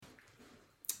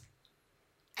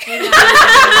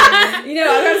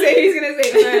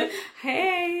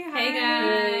Hey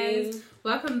guys.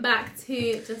 Welcome back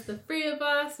to Just the Three of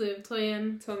Us with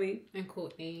Toyin, Tommy, and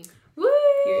Courtney. Woo!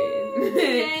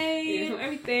 Yay! Yeah,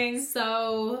 everything.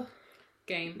 So,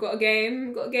 Got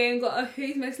a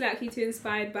Who's Most Likely to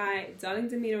Inspired by Darling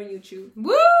Demeanor on YouTube.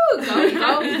 woo!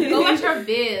 Go watch her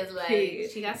vids. Like,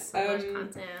 she got so much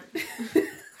content.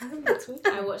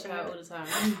 I watch her all the time.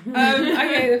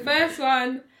 Okay, the first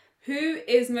one. Who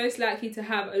is most likely to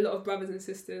have a lot of brothers and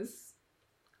sisters?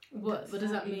 What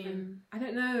does that mean? I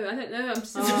don't know. I'm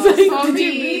just So you should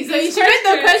read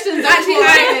the questions.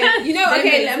 Actually, you know,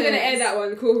 okay, I'm gonna air that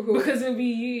one. Cool. Because it'll be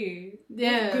you.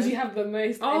 Yeah. Because you have the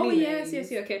most. Oh, anyways.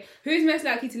 yes. Okay. Who's most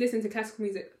likely to listen to classical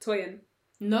music? Toyin.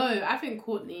 No, I think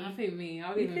Courtney. I think me.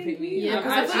 I'll You even think pick me. Yeah,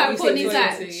 because I feel I'll like be Courtney's saying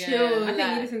like Toyin, chill. I think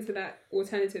like, you listen to that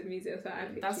alternative music, so I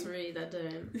picked that's you. really that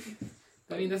don't.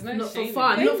 I mean, there's no Not for shame in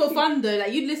fun. it. Not for fun though.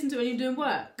 Like you'd listen to it when you're doing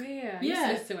work. Yeah. I Yeah. used to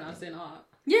listen to when I was doing art.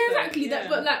 Yeah, So, exactly. That, yeah.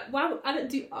 but like, why I don't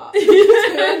do art.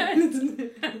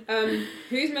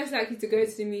 Who's most likely to go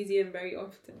to the museum very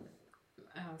often?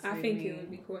 I think me. it would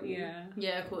be Courtney. Yeah.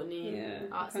 Yeah, Courtney. Yeah.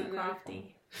 Artsy, Can't lie.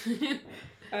 crafty.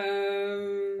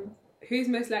 Who's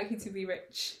most likely to be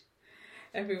rich?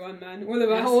 Everyone, man. All of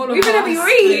us. All of We're gonna be us.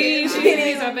 rich.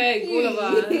 Please, I beg. All of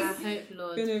us. I hope,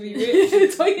 Lord. Gonna be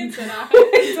rich. Toyin said that.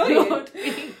 Lord.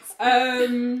 Please.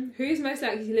 Who's most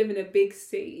likely to live in a big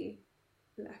city?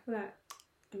 I feel like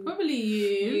Probably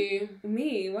you. You.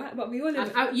 me. What? But we all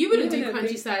live. You wouldn't live do in a big-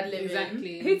 countryside living.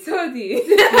 Exactly. Who told you?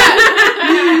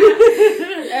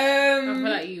 I feel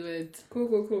like you would.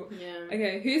 Cool. Yeah.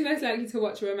 Okay, who's most likely to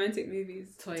watch romantic movies?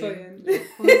 Toyin.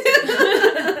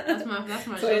 That's my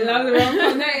Toyin genre. loves the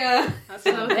rom-com, don't ya? That's I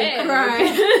was gonna cry.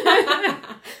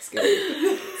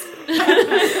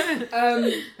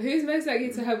 Who's most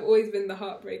likely to have always been the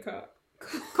heartbreaker?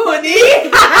 Courtney.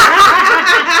 Didn't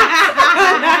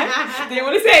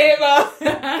want to say it, but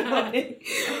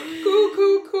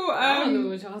cool. I don't know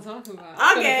what y'all talking about. Okay.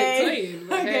 I'm gonna pick Toyin,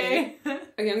 but hey.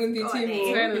 Okay, I'm gonna do two Courtney.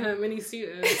 more. Toyin and her mini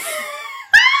suitors.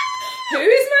 Who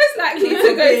is most likely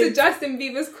to go to Justin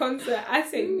Bieber's concert? I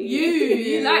say me.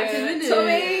 You liked him, innit?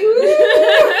 Tommy.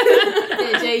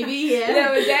 Yeah, JB, yeah.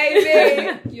 No,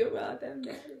 David. You're rather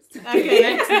nice. Okay.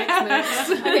 Next.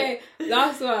 Okay,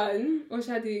 last one. What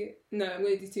should I do? No, I'm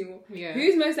going to do two more. Yeah.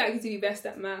 Who's most likely to be best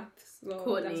at maths? Well, that's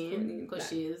Courtney, because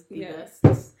she is the Yeah. best.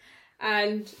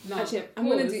 And No, actually, I'm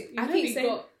going to do... You I know keep we saying...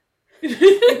 got-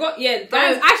 You got... Yeah,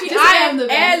 guys, Actually, just I am the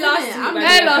best. Air last innit? week, I'm by the the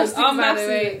way, Air last because our week, by maths the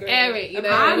way. isn't great. Air it, you know.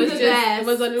 I'm it was the just, best. it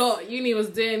was a lot. Uni was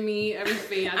doing me,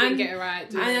 everything. I didn't get it right.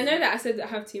 And I know that I said that I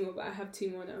have two more, but I have two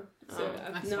more now. So Oh,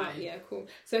 I've that's not... fine. Yeah, cool.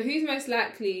 So who's most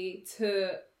likely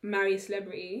to marry a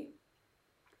celebrity?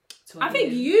 I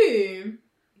think you.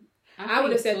 I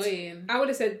would have said... Toyin. I would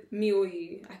have said me or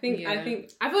you. I think... Yeah. I feel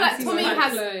like see Tommy my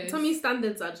has... clothes. Tommy's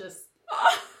standards are just...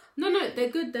 No, they're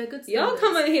good. They're good standards. Y'all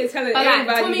come on here telling But like,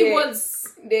 everybody Tommy that wants...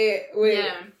 they wait.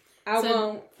 Yeah. I So-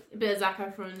 won't. A bit of Zac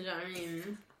Efron, do you know what I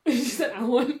mean? She said, I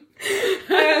want.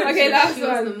 Okay, last She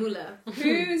wants the one. moolah.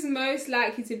 Who's most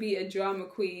likely to be a drama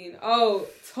queen? Oh,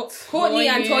 Courtney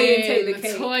and Toyin take the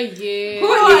cake. Toyin.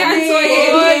 Courtney and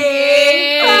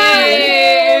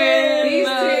Toyin. These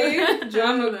Toyin. two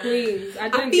drama queens. I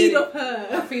don't I get feed it. off her.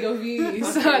 I feed off you.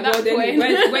 So Okay, at that well, then point.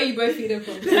 where you both feed them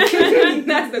from?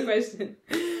 That's the question.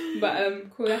 But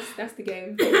cool. That's the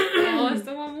game. Oh, it's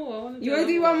the one more. You want to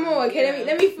do one more? Okay, Yeah.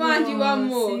 let me find you one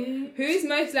more. See? Who's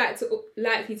most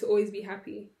likely to always be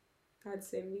happy? I'd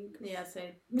say me. Yeah,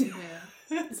 say. Yeah.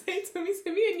 Say to me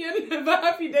and you're never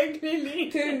happy then, clearly.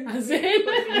 Who? I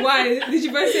said. Why? Did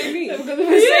you both say me? Because if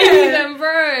I say them,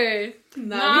 bro.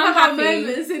 Nah, Nah, we I'm have our happy.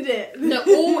 moments, isn't it?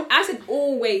 No, I said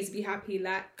always be happy,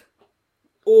 like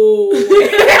always. Right,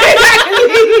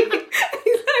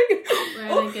 I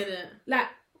don't get it. like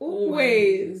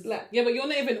always. Like, Yeah, but you're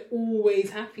not even always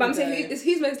happy. but I'm though. saying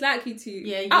who's most likely to?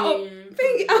 Yeah, I'll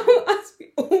ask me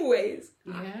always.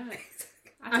 Yeah.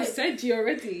 I I said you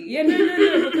already. Yeah, no,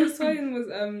 because Toyin was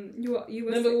you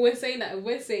were. No, but we're saying that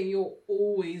we're saying you're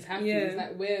always happy. Yeah. It's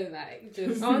like we're like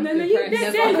just. Oh no,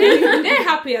 depressed. they're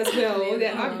happy as well. Never.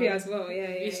 They're happy as well.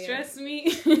 Yeah. You stress me.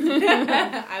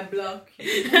 I block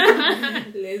you.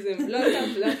 Listen, block.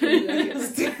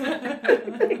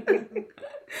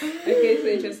 Okay, so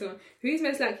interesting one. Who's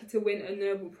most likely to win a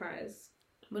Nobel Prize?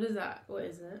 What is that? What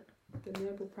is it? The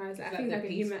Nobel Prize. I Like think the like a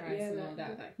Peace human, Prize yeah, and like all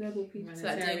that, like Nobel Peace. It's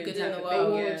like doing good in Humanitarian the type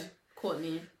of world. thing, yeah.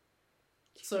 Courtney.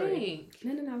 Sorry.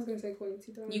 No, I was gonna say Courtney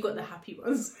too. You got the happy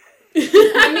ones. I mean,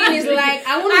 it's like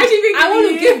I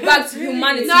want to give back to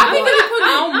humanity. No, I think but I'm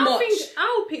how I much? think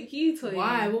I'll pick you, Toy.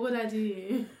 Why? What would I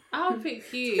do? I'll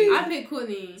pick you. I pick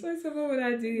Courtney. So what would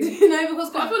I do? No,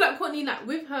 because I feel like Courtney, like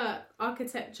with her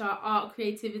architecture, art,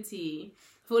 creativity,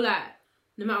 I feel like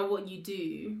no matter what you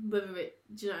do, whether it,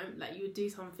 do you know, like you would do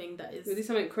something that is... You'll do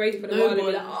something crazy for the No world and be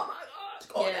one- like, oh my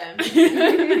God. Yeah.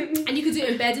 And you could do it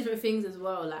in bare different things as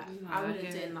well. Like, I wouldn't do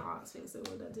it in the arts things, so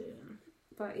what would I do?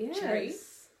 But yeah.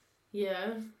 Trace.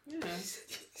 Yeah. You But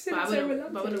said I it so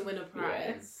wouldn't win a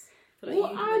prize. I feel like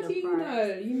What you'd are win a you prize. know?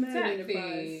 You may win a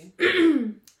Exactly.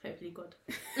 prize. Hopefully God.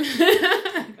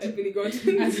 Hopefully God.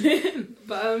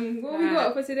 But what we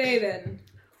got for today then?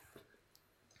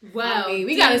 Well,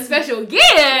 we got a special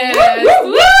guest.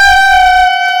 Woo!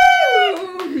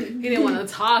 He didn't want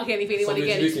to talk anything. He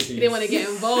didn't want to get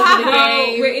involved in the How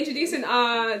game. we're introducing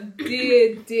our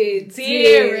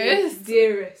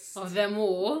dearest Of them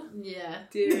all. Yeah.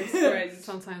 dearest friend.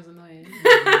 Sometimes annoying.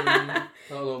 I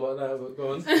don't know about that, but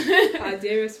go on. Our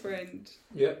dearest friend.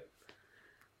 Yep.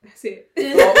 That's it. Do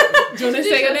you want to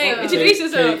say your name? Introduce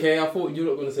yourself. KK, I thought you were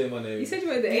not going to say my name. You said you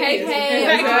were the KK,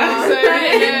 alias.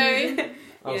 exactly.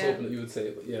 I was Yeah. hoping that you would say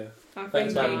it, but yeah. Our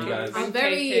Thanks friend for having me, guys. I'm KK.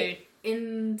 very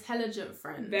intelligent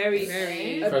friend. Very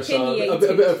Pressure. opinionated.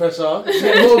 A bit of pressure. More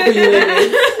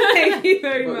opinionated. Thank you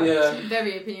very But much. yeah.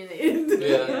 Very opinionated.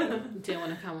 Yeah. Didn't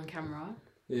want to come on camera.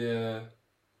 Yeah.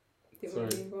 Didn't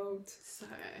want to be Sorry. involved. So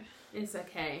It's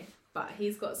okay. But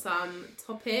he's got some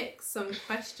topics, some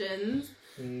questions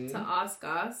to ask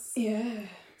us. Yeah.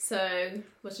 So,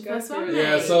 what's your Go first for one? it.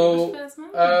 Yeah, mate? so, What's your first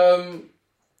one?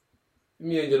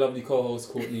 Me and your lovely co-host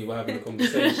Courtney were having a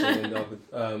conversation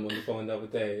on the phone the other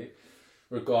day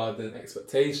regarding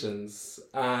expectations,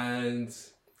 and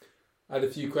I had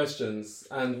a few questions,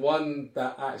 and one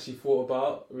that I actually thought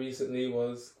about recently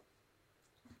was,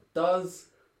 with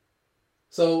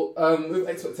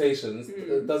expectations,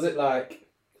 does it like,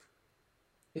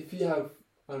 if you have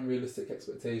unrealistic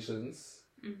expectations,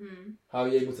 how are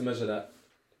you able to measure that?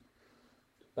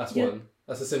 That's one.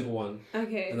 That's a simple one.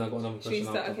 Okay. And I've got another question.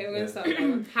 Okay, we're going to start with that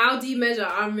one. How do you measure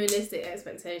unrealistic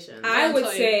expectations? I would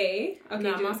say... Okay,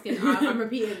 no, I'm do- asking. I'm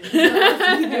repeating. You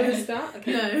want to start?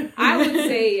 Okay. No. I would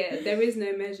say, yeah, there is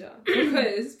no measure.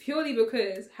 Purely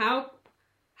because how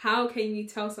can you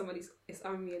tell somebody it's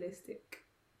unrealistic?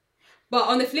 But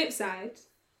on the flip side,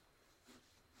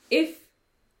 if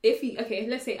you, okay,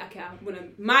 let's say, okay,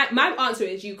 my answer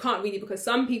is you can't really, because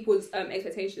some people's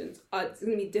expectations are, it's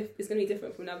gonna be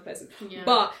different from another person. Yeah.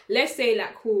 But let's say,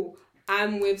 like, cool,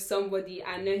 I'm with somebody,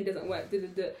 I know he doesn't work,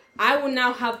 I will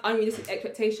now have unrealistic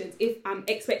expectations if I'm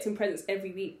expecting presents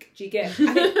every week. Do you get?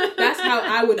 I think that's how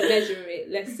I would measure it,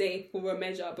 let's say, for a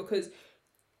measure, because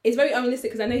it's very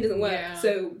unrealistic because I know he doesn't work. Yeah.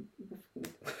 So,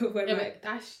 yeah, but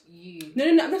that's you. No,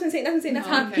 I'm not saying that's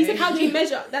how, he said, how do you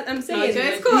measure that? I'm saying,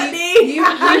 it's Courtney.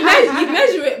 you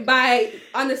measure it by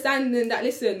understanding that,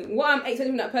 listen, what I'm expecting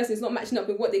from that person is not matching up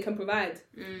with what they can provide.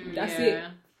 That's it.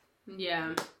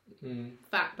 Yeah.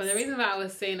 Facts. But the reason why I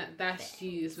was saying that that's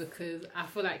you is because I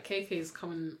feel like KK is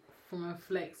coming from a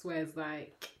flex where it's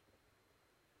like,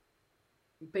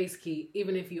 basically,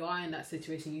 even if you are in that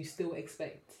situation, you still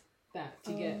expect that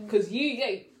to get, because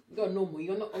you're normal.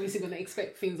 You're not obviously going to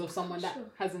expect things of someone that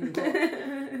hasn't got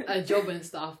a job and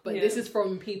stuff. But this is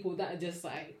from people that are just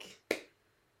like,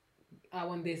 I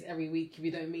want this every week. If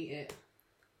you don't meet it,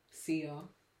 see ya.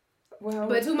 Well,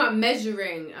 But talking about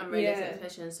measuring unrealistic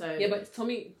expectations, so Yeah, but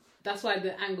Tommy, that's why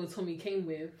the angle Tommy came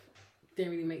with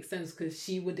didn't really make sense, because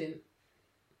she wouldn't.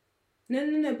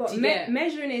 No. But Do you get-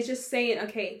 measuring is just saying,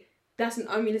 okay, that's an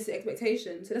unrealistic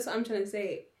expectation. So that's what I'm trying to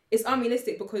say. It's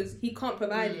unrealistic because he can't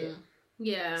provide it.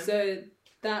 yeah. So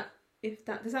does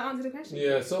that answer the question?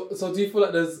 Yeah. So do you feel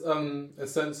like there's a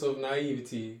sense of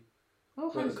naivety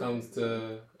when it 100%. comes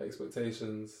to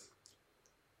expectations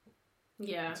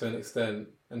Yeah. to an extent?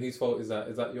 And whose fault is that?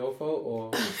 Is that your fault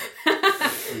or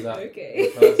is that Okay.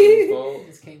 the person's fault?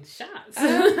 Just came shots.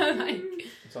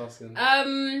 Just asking.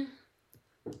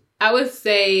 I would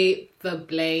say the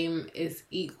blame is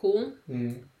equal.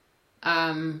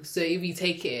 So if you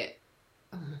take it,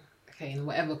 in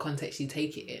whatever context you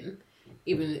take it in,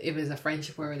 even if it's a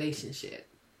friendship or a relationship,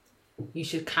 you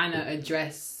should kind of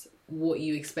address what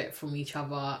you expect from each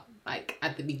other, like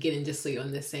at the beginning, just so you're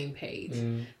on the same page.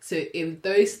 So if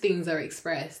those things are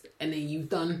expressed and then you've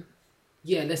done,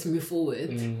 let's move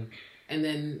forward, and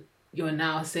then you're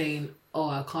now saying, oh,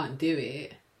 I can't do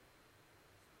it,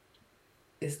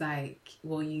 it's like,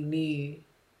 well, you knew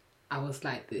I was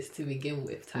like this to begin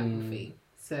with, type of thing.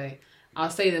 So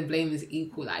I'll say the blame is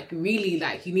equal. Like, really,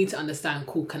 like, you need to understand,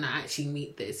 cool, can I actually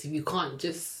meet this? If you can't,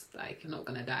 just, like, you're not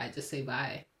going to die, just say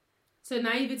bye. So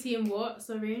naivety in what?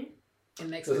 Sorry.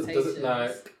 In Does expectations. it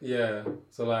like,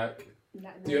 so like,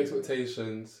 do your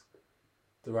expectations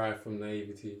derive from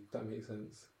naivety. If that makes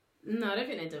sense. No, I don't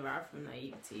think they derive from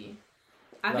naivety.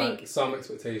 I Like, think some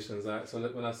expectations. Like, so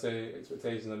when I say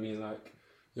expectations, I mean like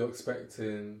you're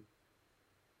expecting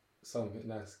something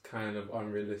that's kind of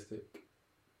unrealistic.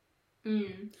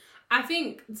 I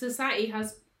think society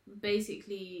has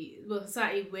basically, well,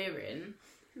 society we're in,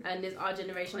 and there's our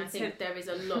generation. I think there is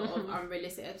a lot of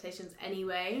unrealistic expectations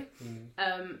anyway.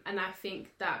 And I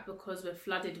think that because we're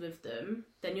flooded with them,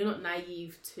 then you're not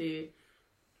naive to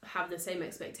have the same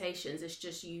expectations. It's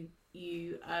just you're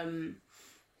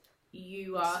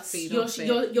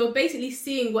basically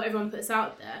seeing what everyone puts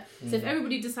out there. So if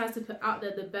everybody decides to put out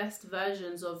there the best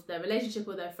versions of their relationship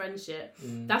or their friendship,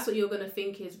 that's what you're going to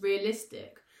think is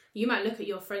realistic. You might look at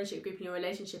your friendship group and your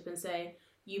relationship and say,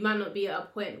 you might not be at a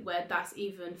point where that's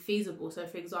even feasible. So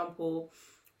for example,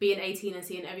 being 18 and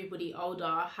seeing everybody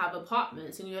older have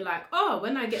apartments, and you're like, oh,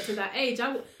 when I get to that age,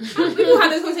 we've all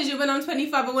had this conversation, when I'm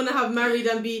 25, I want to have married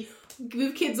and be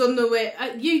with kids on the way.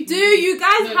 You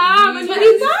guys have. And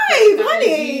 25,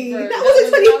 honey. That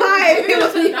wasn't 25. It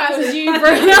was 25. That was you, bro.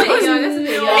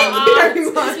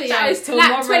 That is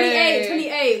tomorrow. Like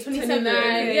 28, 27.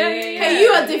 Hey, you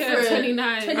are different.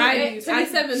 29.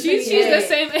 27. She's the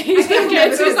same age.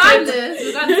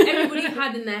 Regardless, everybody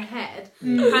had in their head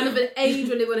kind of an age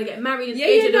when they want to get married, an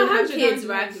age when they want to have kids,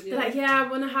 right? They're like, I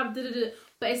want to have da-da-da.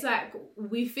 But it's like,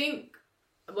 we think,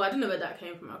 well, I don't know where that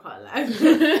came from, I can't lie.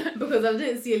 Because I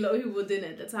didn't see a lot of people doing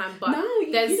it at the time. But no,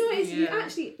 you know what it is? You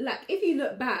actually, like, if you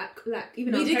look back, like,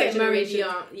 even we did get married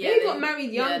young. Yeah, they got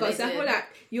married younger. So I feel like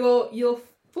your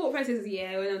thought process is,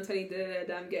 when I'm 20,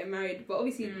 I'm getting married. But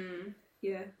obviously,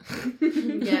 yeah.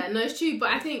 No, it's true.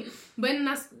 But I think when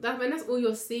that's all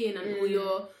you're seeing and all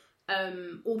your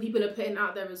all people are putting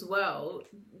out there as well,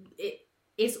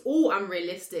 it's all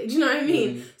unrealistic. Do you know what I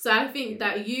mean? So I think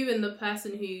that you and the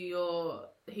person who you're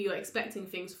expecting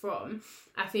things from,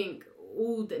 I think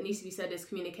all that needs to be said is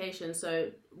communication.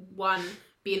 So one,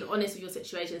 being honest with your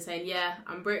situation, saying,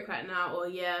 I'm broke right now, or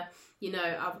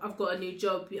I've got a new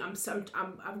job,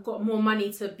 I've got more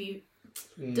money to be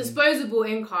disposable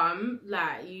income,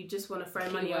 like you just want to throw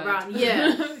money around.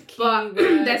 But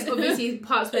there's obviously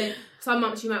parts where some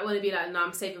months you might want to be like, no,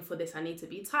 I'm saving for this, I need to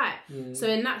be tight. So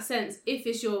in that sense, if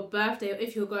it's your birthday or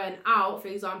if you're going out, for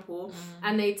example,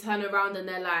 and they turn around and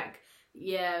they're like,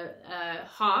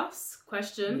 halves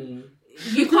question,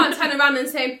 you can't turn around and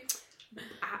say,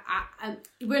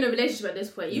 we're in a relationship at this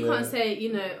point. You can't say,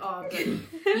 but you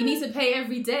need to pay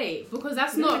every day, because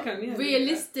that's not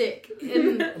realistic. But do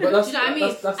you know what I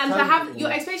mean? That's and to have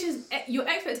your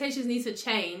expectations need to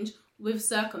change with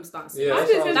circumstances.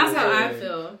 That's how I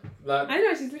feel. Like, I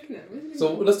know she's looking at me.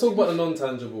 So let's talk about the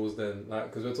non-tangibles then,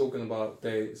 like, because we're talking about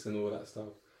dates and all that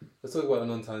stuff. Let's talk about the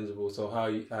non-tangibles. So how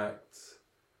you act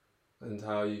and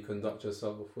how you conduct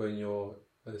yourself when you're,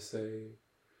 let's say,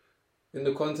 in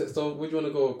the context of, would you want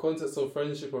to go context of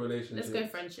friendship or relationship? Let's go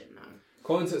friendship now.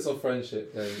 Context of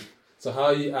friendship then. So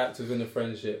how you act within a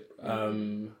friendship.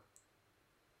 So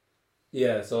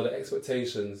the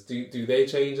expectations, do they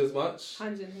change as much?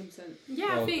 110%.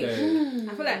 Yeah, I think.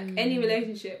 I feel like any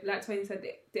relationship, like Tony said,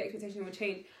 the expectation will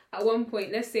change. At one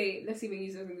point, let's say we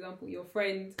use as an example, your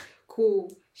friend,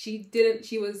 cool, she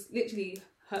was literally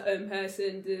her own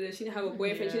person, she didn't have a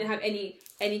boyfriend, she didn't have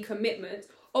any commitment.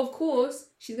 Of course,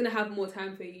 she's gonna have more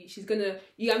time for you. She's gonna,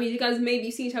 you guys maybe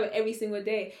see each other every single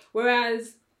day.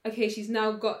 Whereas, okay, she's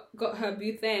now got her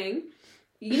boo thing.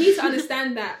 You need to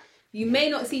understand that you may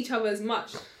not see each other as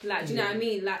much. Like, do you know what I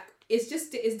mean? Like, it's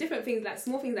different things, like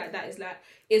small things like that. It's like,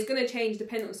 it's gonna change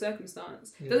depending on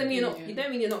circumstance. Doesn't mean you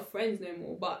don't mean you're not friends no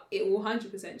more, but it will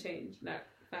 100% change. Like,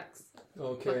 facts.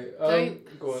 Okay.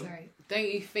 Go on. Sorry. Don't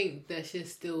you think there should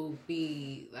still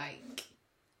be like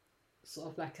sort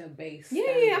of like a base?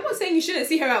 Yeah. I'm not saying you shouldn't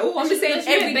see her at all. I'm just saying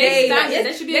every day.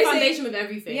 There should be a foundation with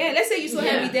everything. Yeah, let's say you saw her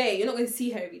every day. You're not going to see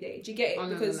her every day. Do you get it?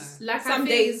 Because like some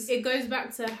days it goes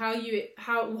back to how you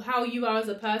are as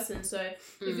a person. So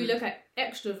if you look at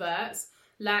extroverts,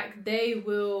 like they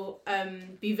will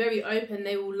be very open.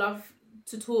 They will love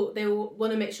to talk. They will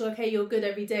want to make sure, okay, you're good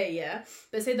every day. Yeah,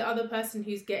 but say the other person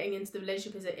who's getting into the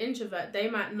relationship is an introvert. They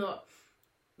might not,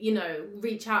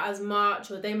 reach out as much,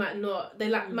 or they might not,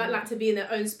 might like to be in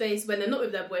their own space when they're not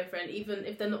with their boyfriend, even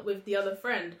if they're not with the other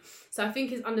friend. So I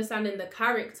think it's understanding the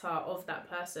character of that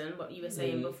person, what you were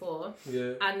saying before,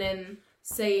 and then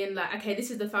saying like, okay, this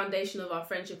is the foundation of our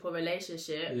friendship or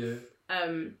relationship.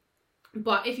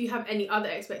 But if you have any other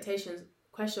expectations,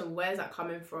 question, where's that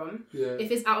coming from? If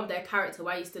it's out of their character,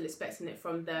 why are you still expecting it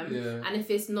from them? And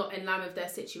if it's not in line with their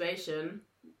situation,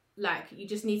 like, you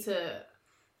just need to,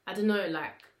 I don't know,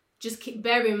 like, just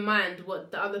bear in mind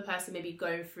what the other person may be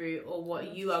going through or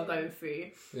what you are going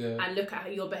through, and look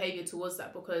at your behaviour towards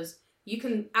that, because you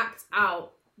can act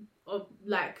out of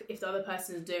like if the other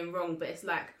person is doing wrong, but it's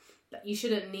like that you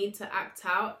shouldn't need to act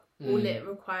out. All it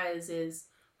requires is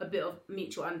a bit of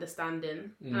mutual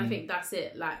understanding, and I think that's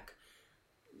it. Like,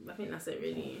 I think that's it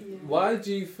really. Yeah. Why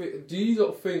do you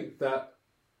not think that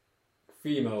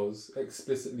females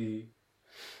explicitly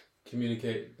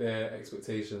communicate their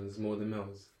expectations more than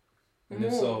males? And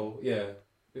if so,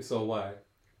 why?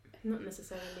 Not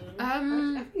necessarily.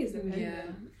 I think it's dependent. Yeah,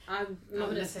 I'm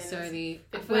not necessarily.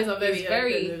 If boys are very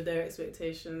open with their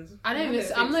expectations.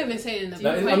 I'm not even saying in the.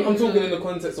 Like, I'm talking in the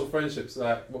context of friendships,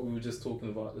 like what we were just talking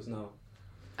about just now.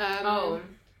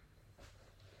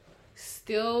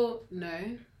 Still no.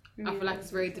 I feel like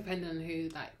it's very dependent on who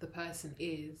like the person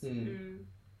is.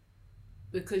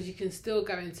 Because you can still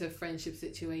go into friendship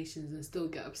situations and still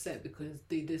get upset because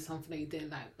they did something that you didn't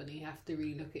like, but then you have to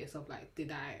really look at yourself like,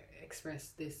 did I express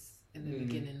this in the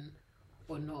beginning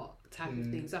or not, type of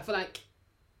thing. So I feel like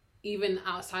even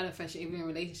outside of friendship, even in a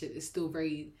relationship, it's still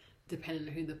very dependent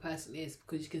on who the person is,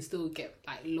 because you can still get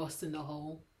like lost in the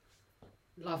whole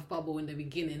love bubble in the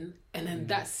beginning, and then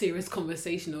that serious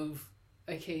conversation of,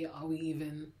 okay, are we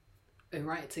even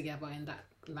alright together in that,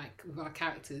 like with our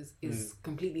characters, is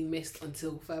completely missed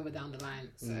until further down the line.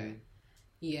 So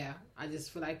yeah, I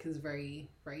just feel like it's very,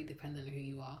 very dependent on who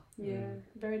you are. Yeah,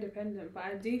 very dependent. But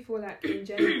I do feel like in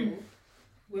general,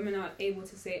 women are able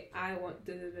to say, I want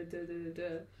da da da da da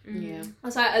da. Yeah.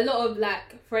 It's like a lot of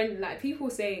like people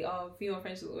say, oh, female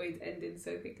friendships always ending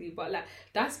so quickly, but like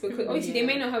that's because obviously they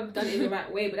may not have done it in the right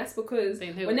way, but that's because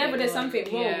whenever there's something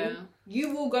wrong,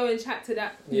 you will go and chat to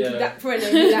that friend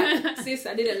and be like, sis,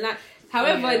 I didn't like.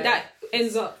 However, that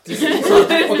ends up.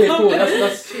 Okay, cool.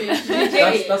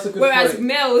 That's a good Whereas point.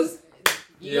 males,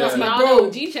 That's my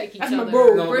bro. G-check each That's other. my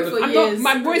bro. I'm not,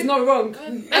 my bro is not wrong.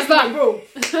 That's my bro.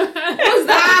 What's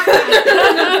that?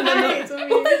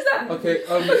 What is that? Okay.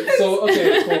 Cool.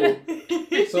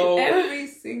 So every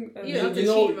single. you know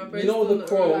the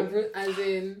quote. As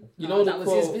in, that was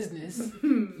quote, his business.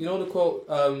 You know the quote.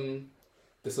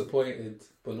 Disappointed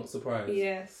but not surprised.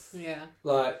 Yes. Yeah.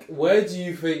 Like, where do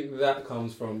you think that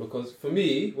comes from? Because for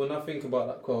me, when I think about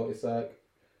that quote, it's like,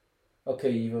 okay,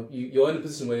 you're in a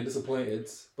position where you're disappointed,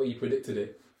 but you predicted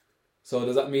it. So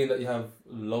does that mean that you have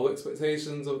low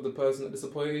expectations of the person that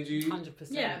disappointed you? 100%.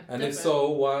 Yeah. And if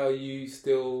so, why are you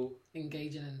still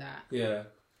engaging in that? Yeah.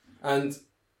 And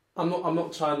I'm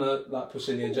not trying to like push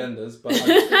any agendas, but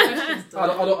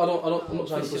I'm not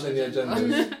trying to push any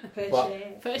agendas.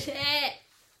 Push it.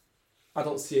 I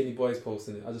don't see any boys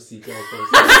posting it. I just see girls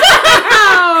posting it.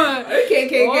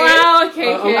 Okay. Wow,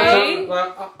 okay.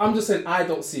 I'm just saying I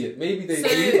don't see it. Maybe they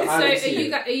do, but I don't see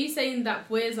it. Are you saying that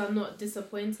boys are not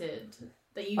disappointed?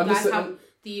 That you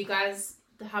guys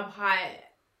have high...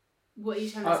 What are you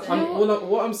trying to say?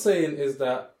 What I'm saying is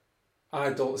that I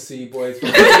don't see boys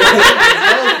posting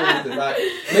it. Like,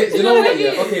 you know what?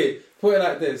 Yeah, okay. Put it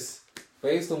like this.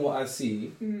 Based on what I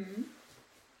see,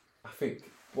 I think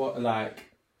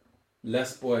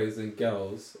less boys than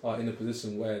girls are in a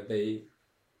position where they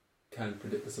can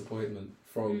predict disappointment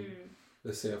from,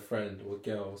 let's say, a friend or a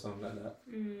girl or something like that.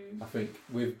 I think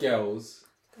with girls...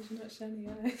 Because you're not shining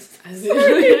your eyes.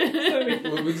 Sorry.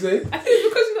 What would you say? I think it's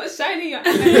because you're not shining your eyes.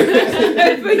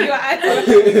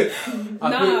 I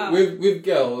think with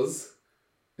girls,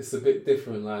 it's a bit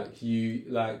different. Like you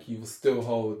will still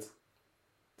hold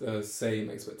the same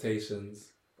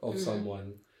expectations of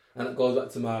someone. And it goes back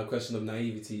to my question of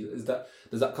naivety. Does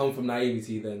that come from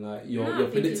naivety then? Like you're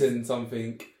predicting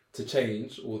something to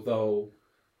change, although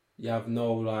you have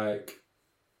no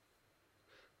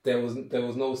there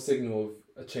was no signal of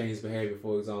a changed behaviour,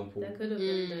 for example. There could have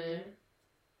been there.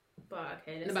 But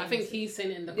okay, but I think he's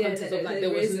saying it in the context of there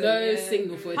was no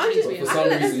signal for a change behaviour. For some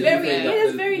reason,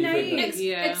 it's very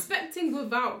naive. Expecting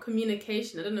without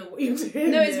communication. I don't know what you're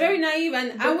doing. No, it's very naive,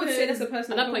 and I would say that's a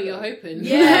personal. At that point, you're hoping.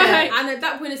 Yeah, and at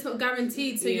that point, it's not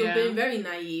guaranteed. So you're being very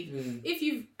naive. If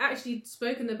you've actually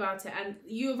spoken about it, and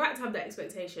you're right to have that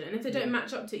expectation, and if they don't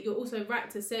match up to it, you're also right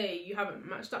to say you haven't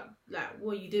matched up. Like,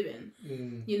 what are you doing?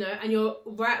 You know, and you're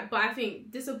right. But I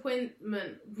think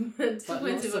disappointment.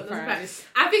 Surprise.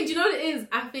 I think. Do you know what it is?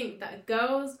 I think that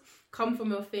girls come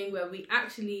from a thing where we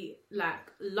actually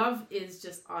love is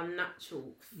just our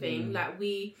natural thing.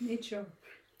 Nature.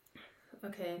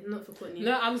 Okay, not for Courtney.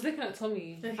 No, I was looking at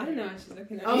Tommy. Okay. I don't know. I was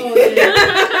looking at. Oh, yeah.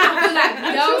 I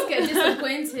feel girls get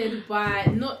disappointed by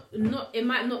not. It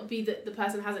might not be that the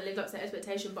person hasn't lived up to their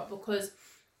expectation, but because,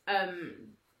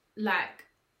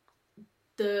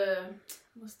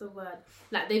 what's the word?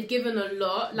 Like they've given a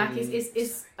lot. Like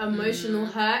it's emotional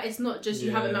hurt. It's not just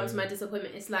you haven't met my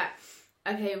disappointment. It's like,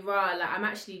 okay, like I'm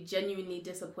actually genuinely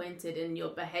disappointed in your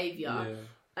behaviour.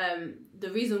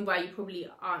 The reason why you probably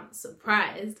aren't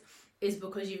surprised is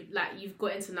because you've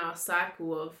got into now a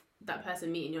cycle of that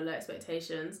person meeting your low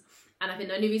expectations. And I think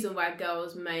the only reason why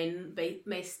girls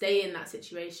may stay in that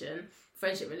situation,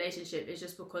 friendship, relationship, is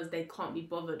just because they can't be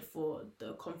bothered for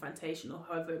the confrontation or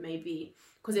however it may be.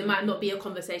 Because it might not be a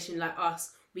conversation like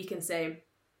us. We can say,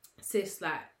 sis,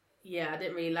 like, yeah, I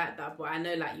didn't really like that, but I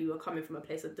know like you were coming from a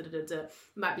place of da-da-da-da.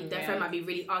 Their friend might be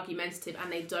really argumentative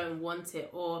and they don't want it,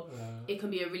 or it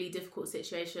can be a really difficult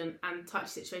situation and touchy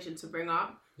situation to bring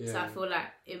up. So I feel like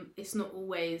it's not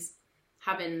always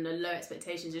having the low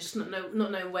expectations, just not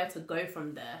knowing where to go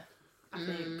from there. I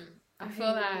think. I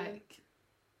feel like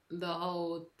the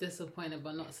whole disappointed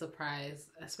but not surprised,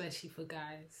 especially for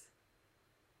guys.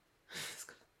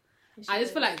 I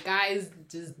just feel like guys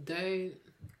just don't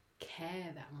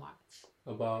care that much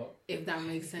about, if that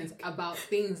makes sense, about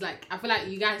things. Like I feel like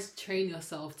you guys train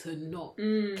yourself to not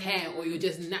care, or you're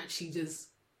just naturally just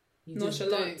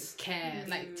don't care.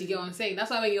 Like, do you get what I'm saying?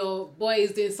 That's why when your boy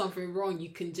is doing something wrong, you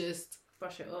can just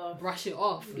brush it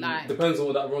off. Like, depends on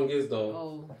what that wrong is though.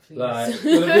 Oh, please.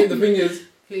 Like the thing is,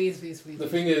 please. The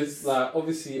thing is, like,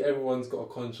 obviously everyone's got a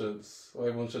conscience, or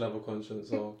everyone should have a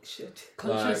conscience. Or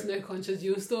conscience, no conscience,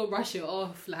 you'll still brush it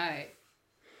off. Like,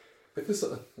 if it's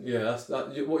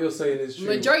what you're saying is true.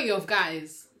 Majority of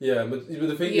guys. Yeah, but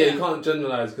the thing, you can't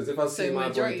generalize, because if I see my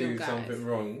boy do something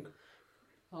wrong,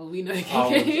 we know.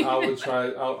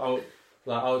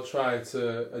 I'll try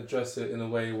to address it in a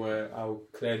way where I'll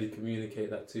clearly communicate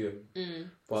that to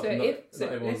him. But let's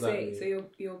say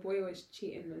your boy was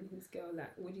cheating on his girl,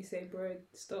 like, would you say, bro,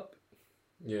 stop?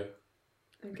 Yeah.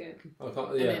 Okay. I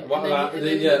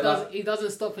can't. He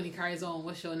doesn't stop and he carries on.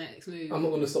 What's your next move? I'm not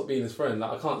going to stop being his friend.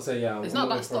 Like, I can't say it's not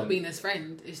about stop being his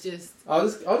friend. It's just I'll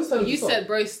just tell him. You said,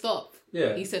 bro, stop.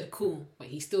 Yeah. He said, cool, but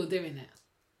he's still doing it.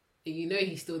 And you know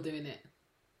he's still doing it.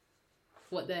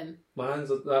 What then? My hands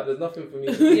are like, there's nothing for me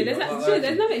to do.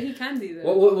 There's nothing he can do though.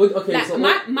 Okay, like, so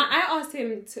I asked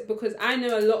him because I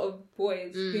know a lot of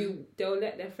boys who they'll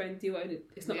let their friend do it.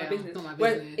 It's not my business. Not my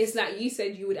business. When it's like you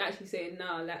said, you would actually say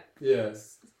no, like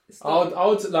yes. I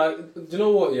would like. Do you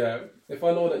know what? Yeah, if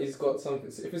I know that he's got something,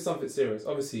 if it's something serious,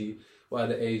 obviously we're at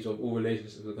the age of all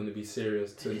relationships are going to be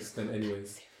serious to an extent,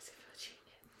 anyways.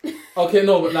 Okay,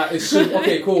 no, but like it should.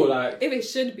 Okay, cool. Like if it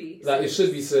should be, like it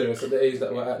should be serious at the age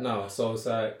that we're at now. So it's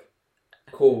like,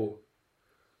 cool.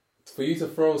 For you to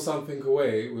throw something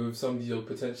away with somebody you're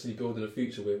potentially building a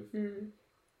future with,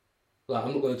 like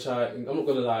I'm not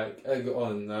gonna like egg it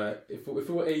on. Like if we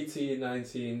were 18,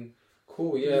 19,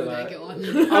 cool, yeah. Like egg it on.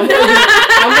 I'm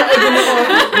not egging it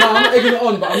on. No, I'm not egging it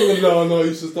on. But I'm not gonna no,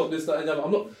 you should stop this, that, and that.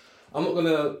 I'm not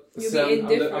gonna say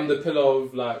I'm the pillar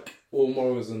of like all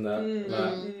morals and that.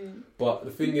 But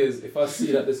the thing is, if I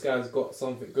see that this guy's got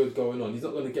something good going on, he's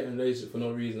not going to get in a relationship for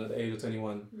no reason at the age of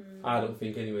 21. I don't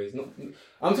think, anyways. I'm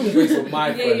talking based on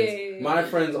my friends. Yeah. My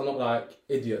friends are not like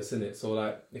idiots, innit? So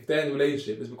like, if they're in a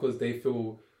relationship, it's because they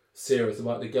feel serious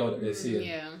about the girl that they're seeing.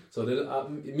 Yeah. So I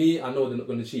know they're not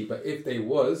going to cheat. But if they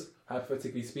was,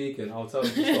 hypothetically speaking, I'll tell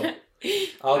them to stop.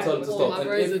 I'll tell them to stop. My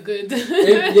bros are good.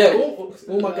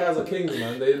 All my guys are kings,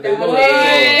 man. They know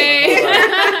it.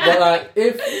 But like,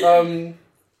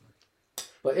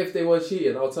 but if they were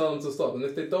cheating, I'll tell them to stop. And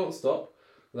if they don't stop,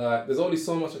 like, there's only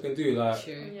so much I can do. Like,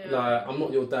 like I'm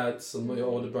not your dad, I'm not your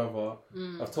older brother.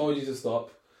 I've told you to stop.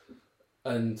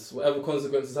 And whatever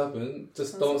consequences happen,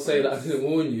 just don't say that I didn't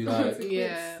warn you. Like,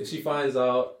 if she finds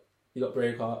out, you don't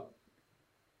break up,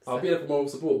 I'll be there for moral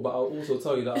support, but I'll also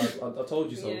tell you that I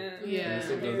told you so. Yeah. As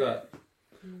simple as that.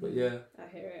 But yeah. I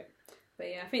hear it. But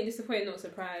yeah, I think disappointed, not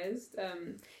surprised.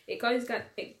 It kind of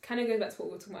goes back to what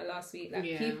we were talking about last week. Like,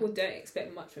 people don't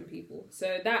expect much from people.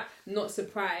 So that not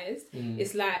surprised,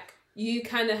 it's like you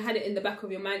kind of had it in the back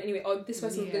of your mind anyway. Oh, this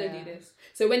person's gonna do this.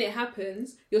 So when it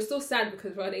happens, you're still sad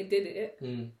because they did it.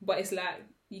 But it's like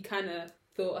you kind of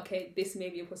thought, okay, this may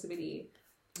be a possibility.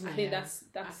 I think that's.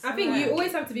 I think you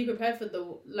always have to be prepared for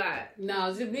the like.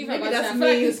 No, maybe that's me. I feel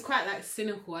like it's quite like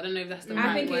cynical. I don't know if that's the right word.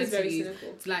 I think it is very cynical.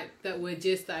 It's like that we're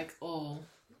just like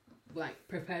like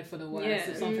prepared for the worst.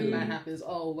 If something bad happens,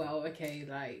 okay,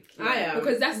 like I am,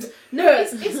 because that's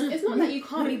it's not that you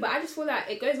can't be, but I just feel like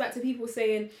it goes back to people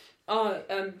saying,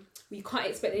 you can't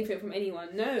expect anything from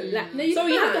anyone. No, like no,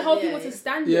 you have to hold people to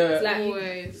standards. Like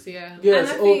always, And I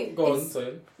think go on,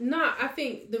 sorry. No, I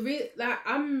think I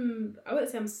wouldn't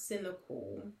say I'm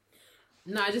cynical.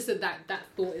 No, I just said that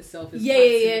thought itself is Yeah, quite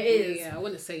yeah, simple. it is. Yeah, I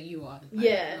wouldn't say you are.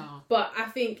 No. But I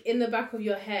think in the back of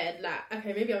your head, like,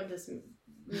 okay, maybe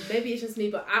it's just me,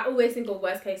 but I always think of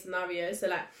worst case scenario. So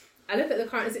like, I look at the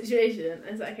current situation and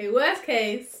it's like, okay, worst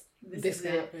case, this is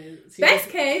can it. happen. Best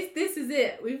case, this is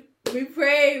it. We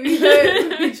pray, we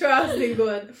hope, we trust in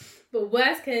God. But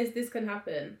worst case, this can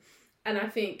happen. And I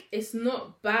think it's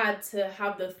not bad to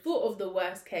have the thought of the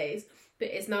worst case, but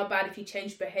it's now bad if you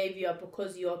change behaviour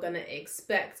because you're going to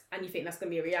expect and you think that's going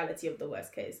to be a reality of the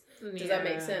worst case. Does that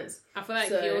make sense? I feel like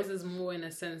yours is more in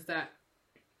a sense that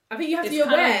I think you have to be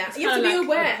aware. You have to be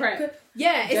aware.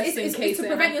 Yeah, Just it's to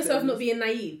prevent yourself not being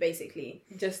naive, basically.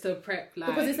 Just to prep, like...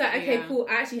 Because it's like, okay, cool,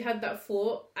 I actually had that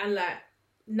thought, and like,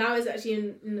 now it's actually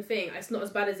in the thing. It's not as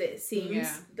bad as it seems,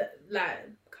 like,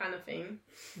 kind of thing.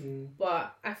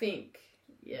 But I think,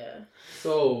 yeah.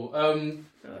 So, oh,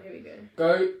 here we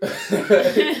go.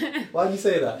 Why do you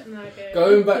say that? No, okay.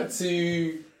 Going back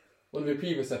to one of the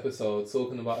previous episodes,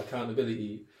 talking about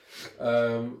accountability,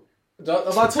 have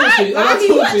I told you?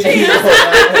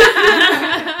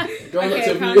 Going back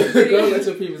to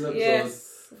a previous episode,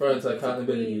 referring to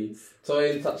accountability.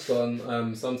 Toyin touched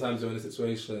on sometimes you're in a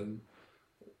situation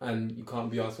and you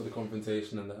can't be asked for the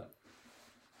confrontation and that.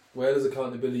 Where does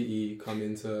accountability come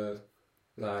into,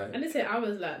 like? I didn't say I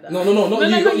was like that. No,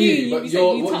 not you. But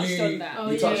you touched on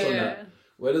that. You touched on that.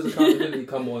 Where does accountability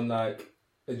come on, like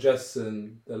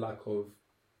addressing the lack of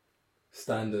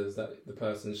standards that the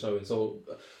person's showing? So,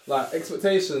 like,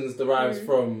 expectations derives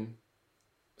from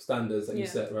standards that you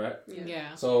set, right?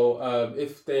 Yeah. So,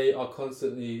 if they are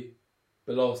constantly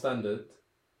below standard,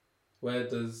 where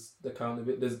does the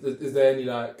accountability? Is there any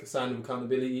like sign of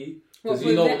accountability? Because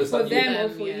you know what it's like. For them or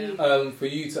for you? For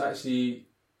you to actually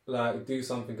like do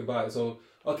something about it. So,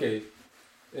 okay,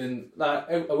 in like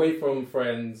away from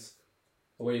friends,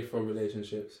 away from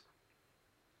relationships.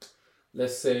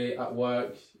 Let's say at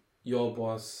work, your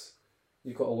boss,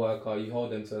 you've got a worker, you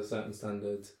hold them to a certain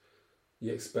standard,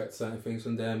 you expect certain things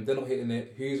from them, they're not hitting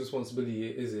it. Whose responsibility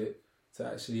is it to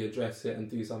actually address it and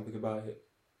do something about it?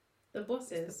 The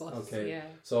bosses. The boss, okay. Yeah.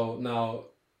 So now,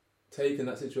 taking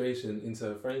that situation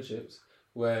into friendships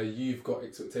where you've got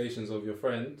expectations of your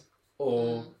friend,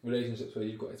 or relationships where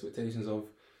you've got expectations of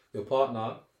your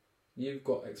partner, you've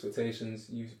got expectations,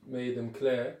 you've made them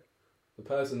clear, the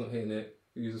person not hitting it,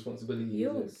 whose responsibility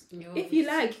Yours. Yours. If you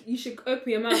like, you should open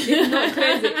your mouth. If not,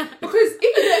 close it. Because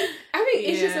if you don't, I think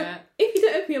it's just if you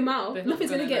don't open your mouth,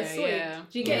 nothing's gonna get sorted.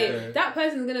 Do you get it? That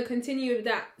person's gonna continue with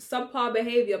that subpar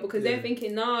behaviour because they're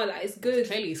thinking, nah, like it's good.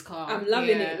 Clearly's calm. I'm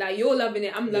loving it. Like you're loving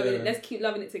it. I'm loving it. Let's keep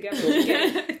loving it together. You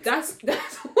get it? That's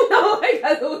what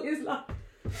I always like.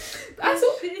 That's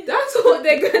what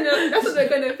they're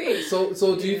gonna think.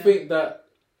 So do you think that,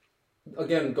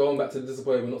 again, going back to the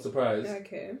disappointment, not surprised,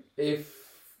 Okay. if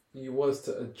you was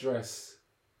to address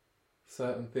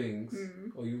certain things,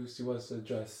 or you was to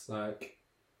address like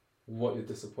what you're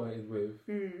disappointed with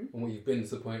and what you've been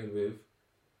disappointed with,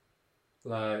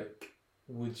 like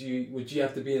would you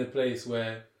have to be in a place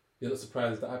where you're not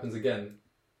surprised that happens again?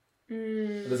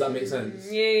 Does that make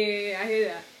sense? Yeah, I hear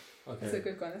that. Okay. That's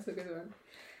a good one.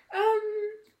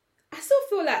 I still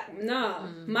feel like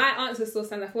my answer still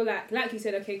stands. I feel like you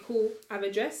said, okay, cool, I've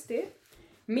addressed it.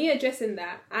 Me addressing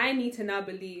that, I need to now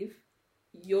believe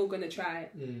you're gonna try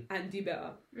and do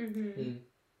better.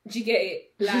 Do you get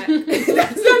it? Like,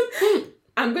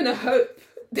 I'm gonna hope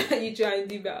that you try and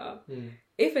do better.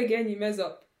 If again you mess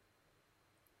up,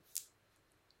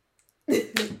 that's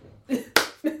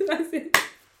it.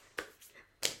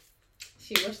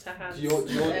 She washed her hands. Do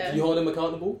you hold them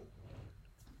accountable?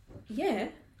 Yeah.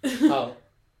 How?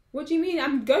 What do you mean?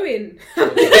 I'm going.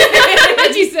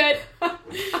 What you said? I'm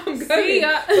going.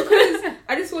 Because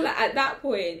I just feel like at that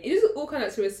point, it just all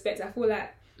comes to respect. I feel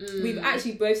like we've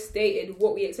actually both stated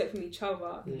what we expect from each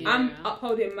other. I'm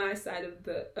upholding my side of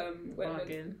the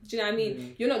bargain. Do you know what I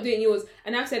mean? You're not doing yours,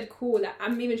 and I've said cool. Like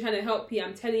I'm even trying to help you.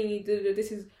 I'm telling you,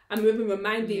 this is. I'm even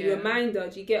reminding you. Reminder.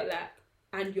 Do you get that?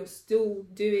 And you're still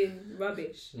doing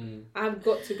rubbish. I've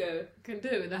got to go. You can do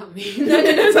it without me. No.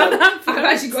 I've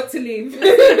actually got to leave. At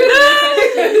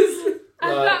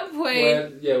that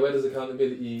point, where does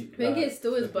accountability? I think it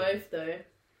still is both though.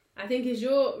 I think it's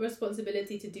your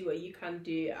responsibility to do what you can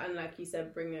do, and like you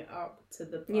said, bring it up to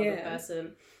the other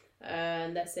person.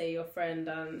 And let's say your friend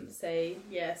and say,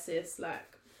 yes, sis,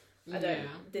 like I don't.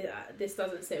 This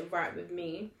doesn't sit right with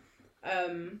me.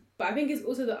 But I think it's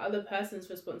also the other person's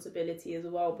responsibility as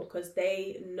well, because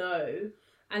they know,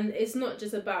 and it's not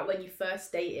just about when you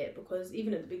first date it, because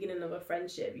even at the beginning of a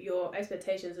friendship, your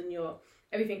expectations and your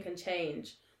everything can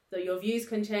change your views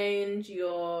can change,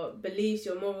 your beliefs,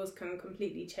 your morals can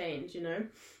completely change, you know?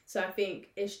 So I think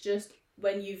it's just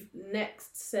when you've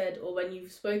next said, or when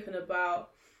you've spoken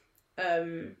about,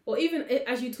 or even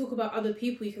as you talk about other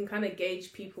people, you can kind of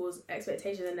gauge people's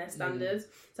expectations and their standards.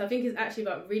 So I think it's actually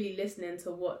about really listening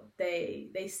to what they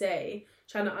say,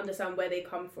 trying to understand where they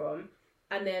come from,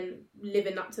 and then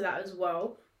living up to that as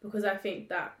well. Because I think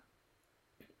that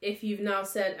if you've now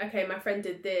said, okay, my friend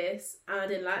did this and I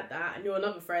didn't like that, and you're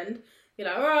another friend, you're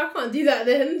like, oh, I can't do that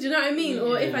then. Do you know what I mean?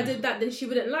 Or if I did that, then she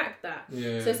wouldn't like that.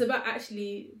 Yeah. So it's about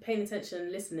actually paying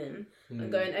attention, listening,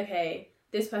 and going, okay,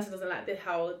 this person doesn't like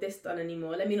how this done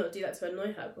anymore. Let me not do that to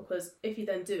annoy her, because if you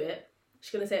then do it,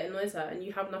 she's gonna say it annoys her, and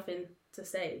you have nothing to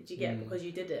say. Do you get? Because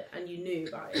you did it and you knew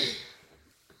about it.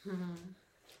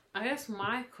 I guess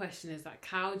my question is like,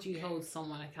 how do you hold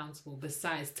someone accountable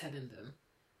besides telling them?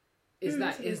 Is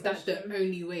that the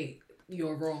only way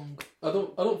you're wrong? I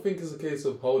don't think it's a case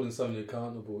of holding somebody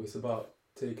accountable. It's about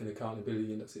taking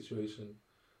accountability in that situation.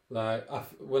 Like,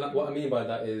 what I mean by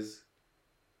that is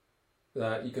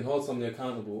that you can hold somebody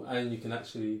accountable and you can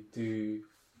actually do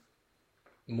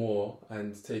more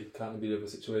and take accountability of a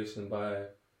situation by,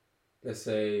 let's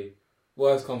say,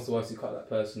 worst comes to worst, you cut that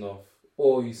person off.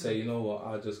 Or you say, you know what,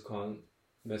 I just can't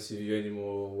mess with you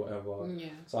anymore or whatever. Yeah.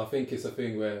 So I think it's a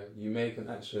thing where you make an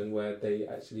action where they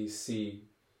actually see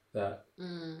that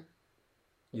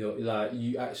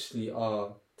you actually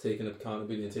are taking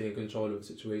accountability and taking control of a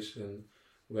situation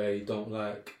where you don't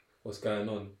like what's going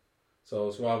on. So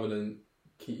it's rather than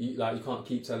you can't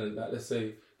keep telling that. Let's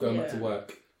say going back to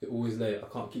work, you're always late. I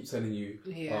can't keep telling you,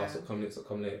 stop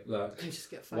coming late. Like, you just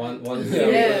get fired. Or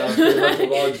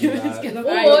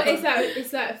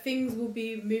it's like things will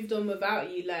be moved on without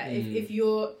you. Like if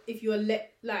you're late,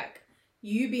 like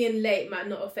you being late might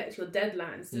not affect your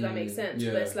deadlines. Does that make sense?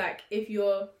 Yeah. But it's like if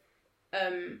you're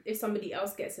if somebody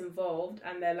else gets involved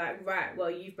and they're like, right,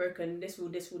 well, you've broken this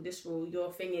rule,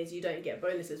 your thing is you don't get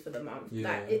bonuses for the month. Yeah.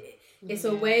 Like it's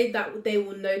a way that they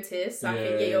will notice. I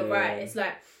think you're right. It's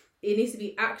like it needs to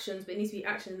be actions, but it needs to be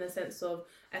action in the sense of,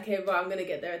 okay, right, I'm gonna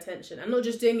get their attention. I'm not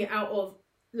just doing it out of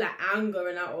like anger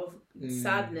and out of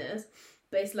sadness,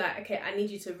 but it's like, okay, I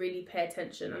need you to really pay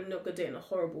attention. I'm not gonna do it in a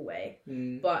horrible way,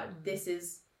 but this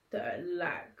is the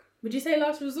would you say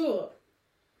last resort?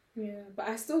 Yeah, but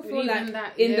I still feel Even like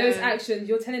that, in those actions,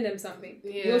 you're telling them something.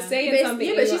 Yeah. You're saying something.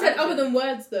 Yeah, in but she your said action. other than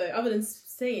words though, other than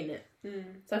saying it.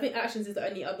 So I think actions is the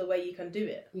only other way you can do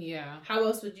it. Yeah. How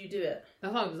else would you do it?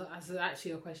 That's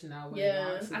actually a question now.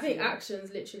 I think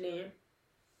actions literally.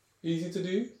 Easy to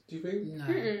do you think? No.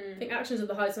 I think actions are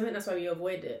the hardest. I think that's why we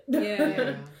avoid it.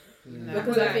 Yeah. No.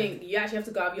 Because I think you actually have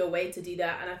to go out of your way to do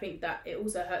that, and I think that it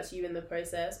also hurts you in the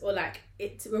process, or like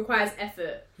it requires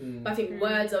effort. But I think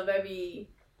words are very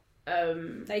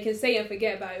like you can say and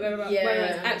forget about it,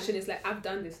 whereas action is like, I've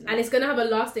done this now. and it's going to have a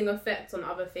lasting effect on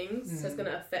other things, so it's going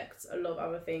to affect a lot of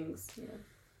other things.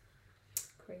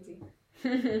 Crazy.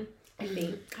 I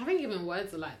think even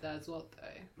words are like that as well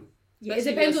though. it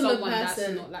depends on the someone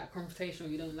person. that's not like confrontational,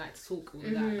 you don't like to talk all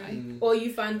that, like, or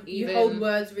you find you hold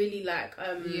words really like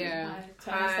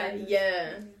high,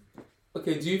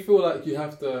 Okay, do you feel like you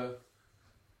have to,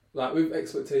 like with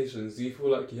expectations, do you feel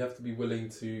like you have to be willing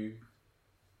to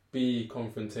be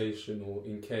confrontational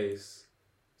in case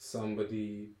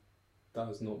somebody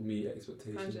does not meet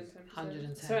expectations?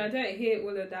 110. Sorry, I don't hear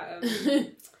all of that.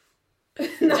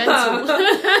 Gentle.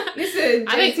 Listen,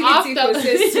 I think gentility after-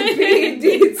 consists to being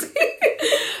duty.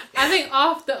 I think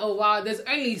after a while, there's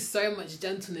only so much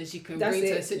gentleness you can That's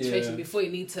bring to a it. situation before you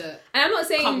need to And I'm not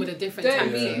saying come with a different don't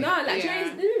tactic. be let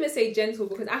Yeah. me even say gentle,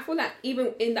 because I feel like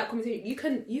even in that conversation you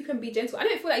can be gentle. I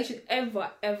don't feel like you should ever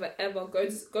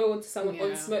go on to someone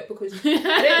on smoke, because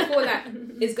I don't feel like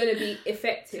it's gonna be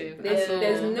effective.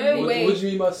 There's no way. What do you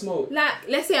mean by smoke? Like,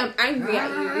 let's say I'm angry at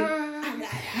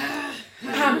you.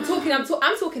 I'm talking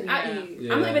at you.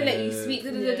 Yeah. I'm not even letting you speak.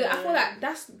 I feel like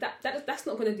that's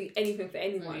not gonna do anything for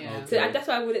anyone. Yeah. So that's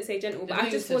why I wouldn't say gentle. But I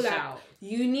just feel like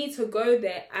you need to go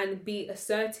there and be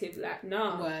assertive. Like,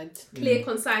 word. clear,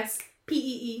 concise,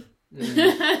 PEE.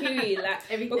 period. Like,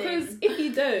 Everything. because if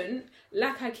you don't,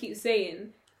 like I keep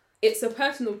saying, it's a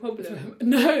personal problem.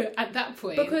 No, at that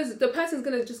point. Because the person's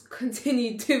gonna just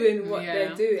continue doing what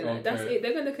they're doing. Like, that's Okay. it.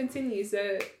 They're gonna continue.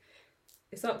 So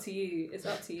it's up to you.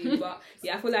 But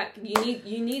yeah, I feel like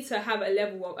you need to have a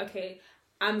level of, okay,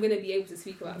 I'm gonna be able to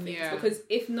speak about things, because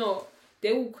if not,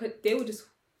 they will just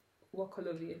walk all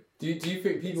over you. Do you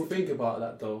think people think about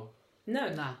that though? No.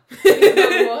 Nah.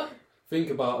 What?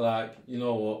 Think about, like, you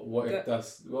know what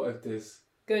if this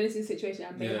Going into a situation,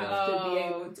 I may have to be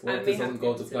able to. what I if may this have doesn't to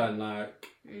go to plan, like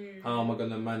how am I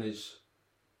gonna manage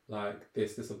like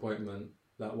this disappointment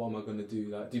Like, what am I gonna do?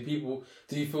 Like, do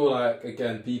you feel like,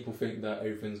 again, people think that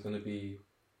everything's gonna be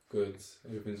good,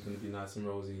 everything's gonna be nice and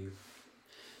rosy?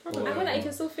 I feel like you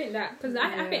can still think that, because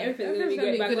I think everything's going to be Everything's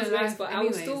great gonna by be God's good in grace, life but I will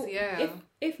anyways, still, yeah.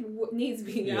 if what needs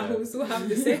be, Yeah. I will still have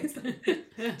the sense.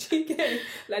 Do you get it?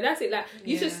 Like, that's it. Like,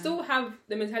 you should Yeah. still have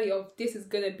the mentality of this is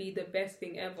going to be the best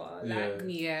thing ever. Like,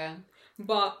 Yeah.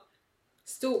 but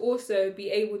still also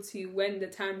be able to, when the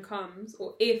time comes,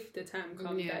 or if the time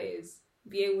comes, Yeah. that is,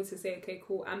 be able to say, okay,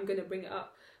 cool, I'm going to bring it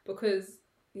up. Because,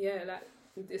 yeah, like,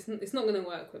 it's not going to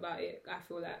work without it, I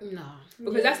feel like. No.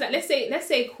 Because that's like, let's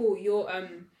say cool,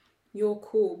 you're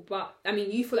cool, but I mean,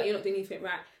 you feel like you're not doing anything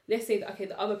right. Let's say that, okay,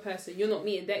 the other person, you're not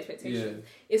meeting their expectations.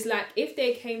 It's like, if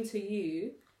they came to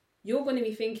you, you're going to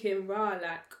be thinking, rah,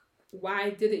 like, why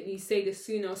didn't you say this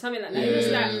sooner, or something like that. Yeah.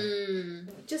 It's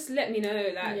like, just let me know,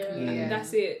 like, Yeah.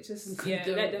 that's it. Just, let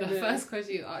them the know. first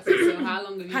question you asked is, so how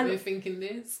long have you been thinking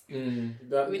this?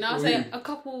 We now say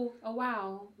a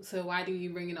while. So why didn't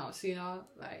you bring it up sooner?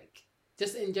 Like,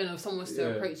 just in general, if someone was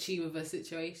to approach you with a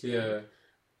situation,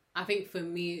 I think for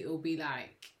me it will be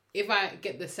like, if I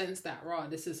get the sense that, raw,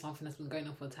 this is something that's been going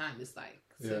on for time, it's like,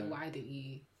 so why didn't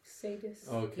you say this?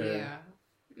 Okay.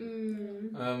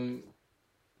 Yeah.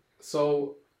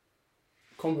 So,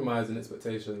 compromising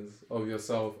expectations of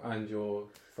yourself and your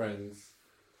friends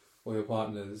or your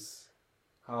partners,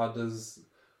 how does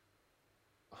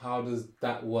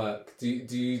that work? Do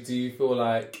you feel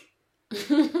like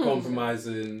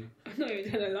compromising? I'm not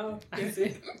even gonna laugh.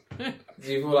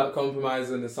 Do you feel like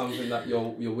compromising is something that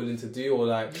you're willing to do, or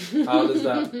like, how does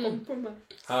that Compromise.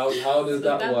 how does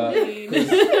that work? mean? 'Cause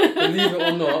believe it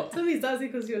or not, Somebody's dancing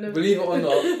because you're never. believe it or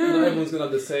not everyone's gonna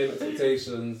have the same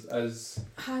expectations as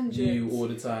 100. you all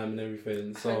the time and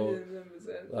everything. So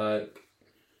 100%. like,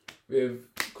 with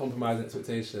compromising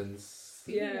expectations,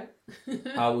 Yeah.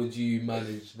 how would you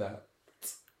manage that?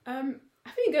 I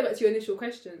think go back to your initial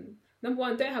question. Number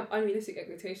one, don't have unrealistic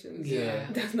expectations. Yeah.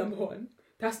 That's number one.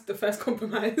 That's the first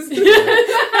compromise. The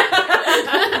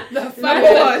Number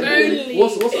one. only.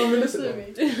 What's unrealistic?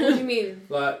 What do you mean?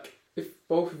 Like, if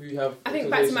both of you have, I think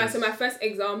back to my expectations- first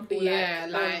example.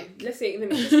 Yeah, let's say, let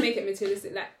me just make it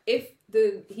materialistic. Like, if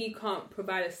he can't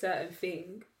provide a certain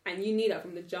thing and you need that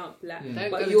from the jump, like, Don't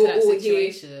but go you're into that all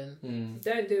situation.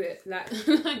 don't do it. Like,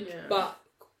 Yeah. but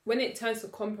when it turns to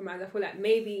compromise, I feel like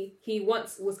maybe he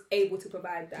once was able to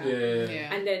provide that.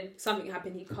 Yeah. And then something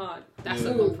happened, he can't. That's Yeah.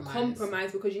 a compromise.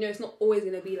 Compromise, because you know it's not always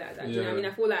gonna be like that. Do you know what I Yeah. mean?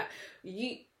 I feel like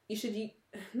you should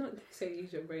not say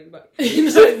use your brain, but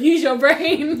Use your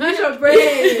brain. Use your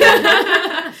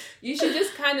brain. you should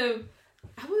just kind of,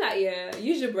 I feel like,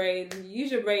 use your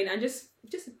brain and just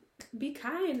be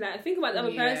kind. Like, think about the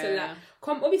other person. Like,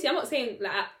 obviously I'm not saying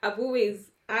like I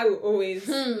will always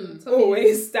stand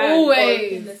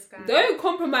Always. In the sky. don't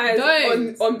compromise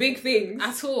Don't. on big things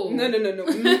At all. no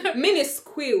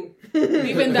minuscule.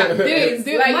 Even that, do it.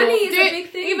 Do Like, it. money is do a it- big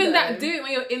thing, Even though. that, do it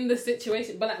when you're in the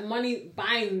situation. But like money,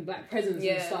 buying like presents and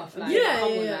Yeah. stuff. Like, Yeah,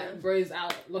 come on, yeah. like bro's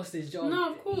out, lost his job.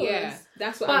 No, of course. Yeah.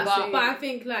 That's what But I'm saying. I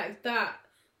think like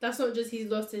that's not just he's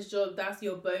lost his job. That's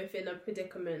you're both in a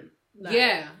predicament. Like,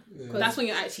 Yeah. Yeah. That's when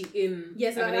you're actually in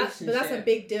Yes, a like relationship. but that's a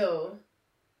big deal.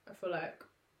 I feel like.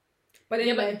 but then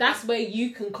Yeah, but that's where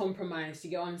you can compromise.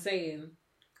 You get what I'm saying?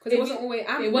 because it wasn't always.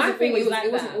 it wasn't always like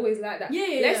it wasn't that. always like that.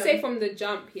 Yeah, Let's yeah. say from the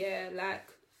jump, like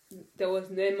there was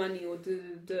no money or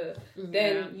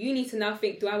then you need to now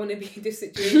think, do I want to be in this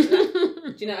situation?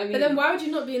 Like, do you know what I mean? But then why would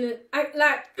you not be in it?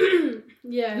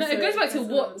 Yeah. No, it sorry, goes back to that's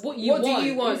what not- you what want. do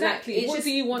you want? Exactly. Like, it's What just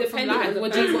do you want from depending life? on the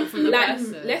What do you want from the like,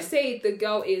 person? let's say the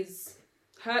girl is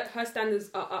her standards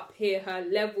are up here, her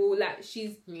level, like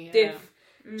she's diff.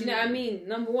 Do you know what I mean?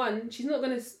 Number one, she's not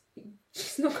gonna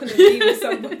be with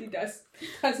somebody that's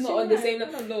not on the same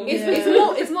level.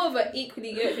 It's more of an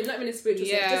equally good thing, not even a spiritual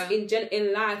sense, just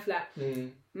in life. Like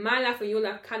my life and your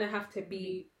life kind of have to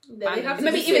be They have to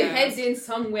maybe be even same. heads in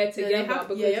somewhere Yeah, together. they have,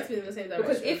 because you have to be in the same direction.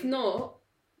 because if not,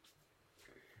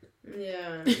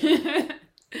 yeah,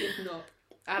 if not,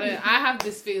 I have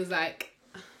this feels like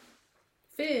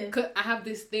fear. 'cause I have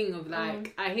this thing of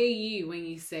like I hear you when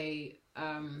you say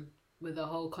with the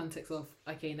whole context of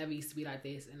okay, never used to be like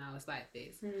this and now it's like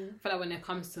this. I feel like when it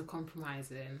comes to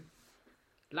compromising,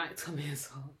 like Tommy as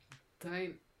well,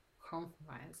 don't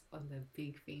compromise on the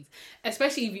big things,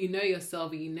 especially if you know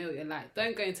yourself and you know what you're like.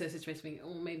 Don't go into a situation thinking,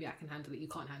 oh, maybe I can handle it. You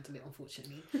can't handle it,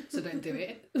 unfortunately, so don't do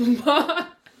it.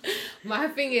 But my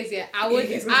thing is,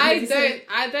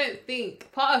 I don't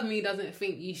think, part of me doesn't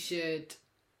think you should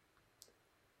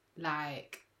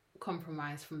like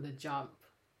compromise from the jump.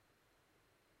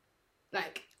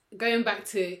 Like, going back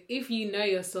to, if you know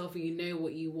yourself and you know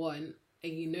what you want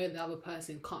and you know the other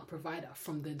person can't provide that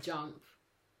from the jump,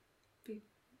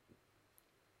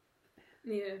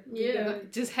 Yeah.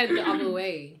 Just head the other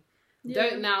way. Yeah.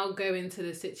 Don't now go into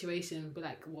the situation and be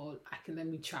like, well, let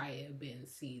me try it a bit and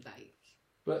see, like.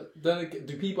 But then again,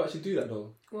 do people actually do that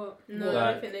though? What? No, I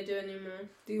Like- don't think they do anymore.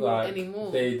 Do you want? Like,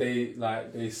 Anymore.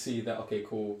 They see that, okay,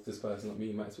 cool, this person's not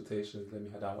meeting my expectations, let me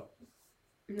head out.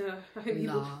 No, I think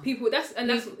Nah. people. That's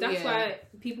Yeah. why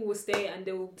people will stay and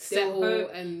they'll Settle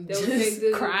hurt. and they'll just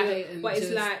say, cry "Good," and but it's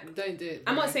just like- don't do it.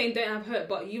 I'm not saying don't have hurt,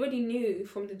 but you already knew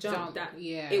from the jump that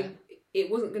yeah. it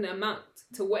wasn't going to amount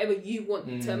to whatever you want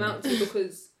to Mm. amount to,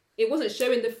 because it wasn't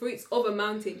showing the fruits of a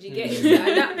mountain. Do you get it? So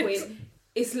at that point,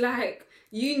 it's like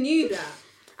you knew that,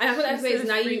 and I feel that's where it's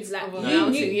naive. Fruits Like of a you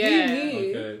mountain, knew, yeah. you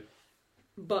knew, Okay.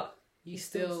 but You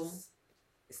still.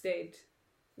 stayed.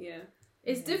 Yeah.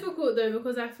 It's difficult though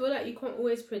because I feel like you can't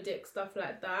always predict stuff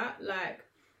like that. Like,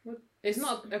 It's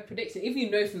not a prediction. If you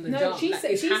know from the No, jump, she's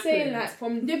it's saying happened. like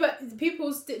from yeah, but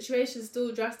people's situations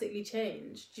still drastically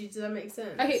change. Does that make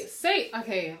sense?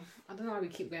 Okay, I don't know why we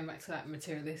keep going back to like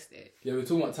materialistic. Yeah, we're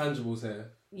talking about tangibles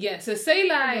here. Yeah, so say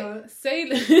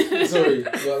Sorry,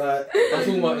 but like, I'm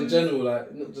talking about in general,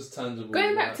 like, not just tangible.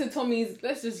 going back like, to Tommy's,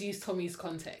 let's just use Tommy's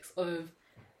context of,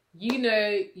 you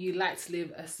know, you like to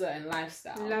live a certain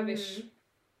lifestyle lavish.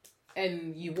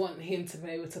 and you want him to be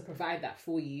able to provide that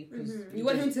for you. 'Cause You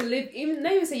want him to live. Even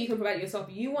not even say you can provide it yourself.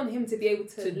 You want him to be able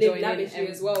to To live join in lavishly and-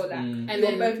 as well. Like and you're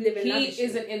then both living he lavishly.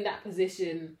 isn't in that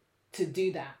position to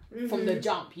do that. From the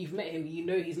jump, you've met him, you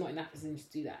know he's not in that position to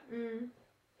do that.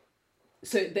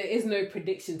 So there is no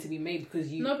prediction to be made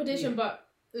because you... No prediction, but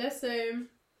let's say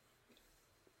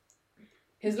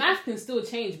His life can still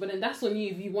change, but then that's on you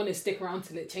if you want to stick around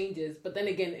till it changes. But then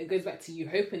again, it goes back to you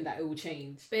hoping that it will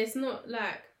change. but it's not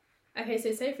like, okay,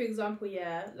 so say for example,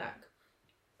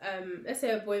 let's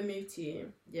say a boy moved to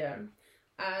you,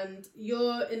 and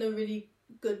you're in a really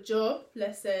good job,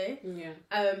 let's say,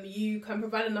 Yeah. you can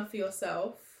provide enough for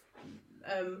yourself,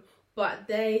 but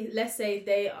let's say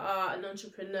they are an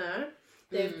entrepreneur,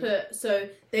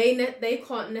 they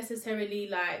can't necessarily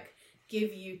like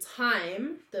give you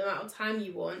the amount of time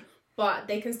you want, but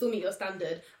they can still meet your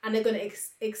standard, and they're gonna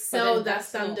excel that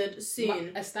standard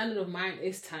soon. A standard of mine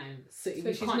is time. So if So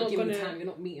you she's can't not give me gonna- time, you're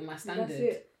not meeting my standard. That's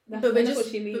it. But That's what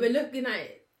she means. we're looking at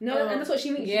it. No, and that's what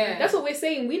she means. Yeah. That's what we're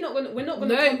saying. We're not gonna No,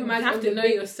 compromise. you have on to the know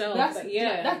big- yourself. That's Like,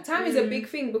 yeah. That time is a big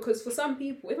thing, because for some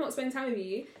people, if not spending time with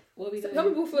you, What are we doing? some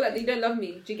people feel like they don't love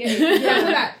me. Do you get it? I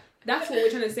feel like that's what we're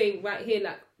trying to say right here.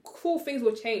 Like, cool things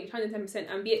will change 110%,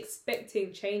 and be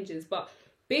expecting changes, but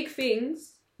big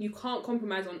things you can't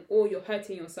compromise on, or you're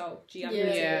hurting yourself. Do you know what I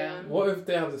mean? Yeah. what if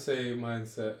they have the same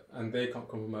mindset and they can't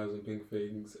compromise on big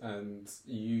things, and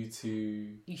you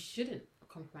two You shouldn't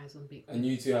compromise on big.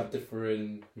 have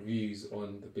different views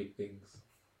on the big things?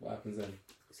 What happens then?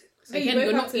 So you Again, both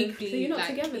you're have not to- equally. so you're not like,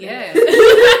 together then? Yeah.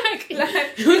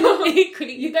 Like, you're not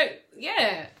equally. You don't.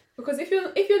 Yeah. Because if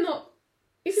you're not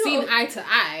Seeing eye to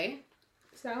eye.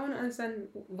 so I want to understand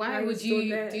Why you're would still you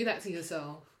there. do that to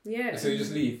yourself? Yeah. So you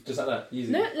just leave, just like that,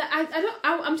 easy? No, like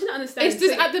I'm trying to understand. It's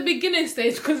just So- at the beginning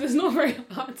stage because it's not very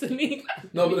hard to leave.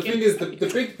 No, but the thing is,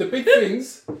 the big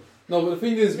things. No, but the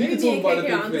thing is, we can talk about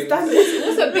the big things.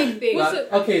 What's a big thing?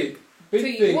 Like, okay, big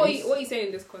So things. what are you saying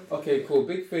in this context? Okay, cool.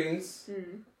 Big things.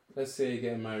 Mm, Let's say you're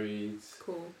getting married.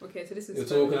 cool. Okay, so this is. You're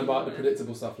talking about the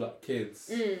predictable stuff like kids,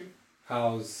 Mm,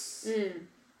 house, mm.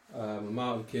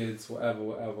 amount of kids,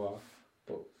 whatever.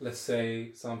 But let's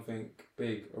say something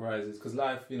big arises, because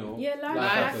life, you know, Yeah, life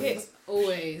happens. hits.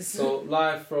 Always. So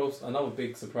life throws another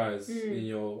big surprise Mm.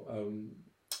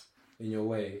 in your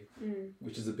way, Mm.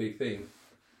 which is a big thing.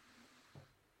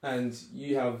 And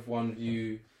you have one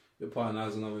view, your partner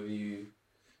has another view.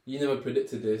 You never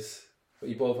predicted this, but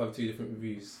you both have two different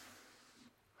views.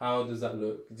 How does that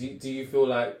look? Do you feel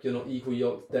like you're not equal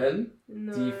yoked then?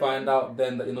 No. Do you find out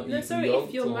then that you're not No, equal sorry.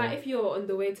 yoked? If you're on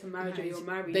the way to marriage or you're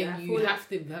married, then I you feel like- have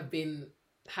to have been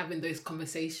having those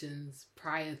conversations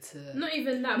prior to. Not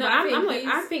even that. No, but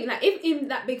I think like if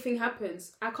that big thing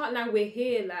happens, I can't lie. We're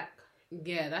here like.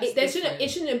 Yeah, that's It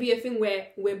shouldn't be a thing where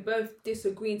we're both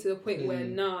disagreeing to the point where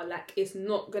like it's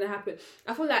not gonna happen.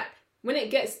 I feel like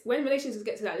when relationships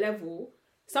get to that level,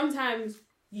 sometimes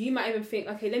you might even think,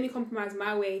 okay, let me compromise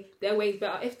my way. Their way is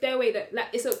better. If their way that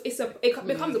like it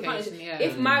becomes a partnership. Yeah.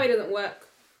 If my way doesn't work,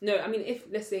 no, I mean if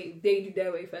let's say they do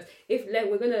their way first. If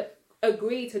we're gonna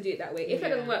agree to do it that way. If that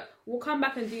doesn't work, we'll come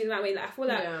back and do it that way. Like I feel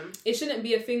like it shouldn't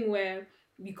be a thing where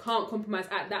you can't compromise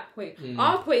at that point.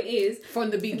 Our point is from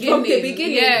the beginning.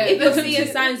 Yeah, if you're seeing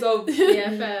signs of Yeah,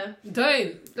 fair.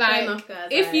 Don't Fair like enough, guys.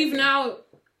 if you've now,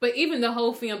 but even the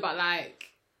whole thing about like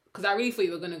because I really thought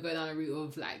you were going to go down a route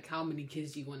of like how many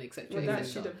kids do you want, etc. Well, that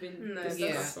should have been No, discussed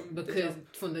Yeah, from the because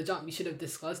jump. from the jump you should have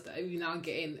discussed that. You now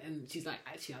get in and she's like,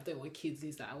 actually, I don't want kids.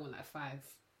 He's like, I want like 5.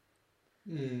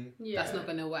 Yeah. That's not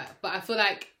going to work. But I feel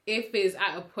like if it's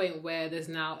at a point where there's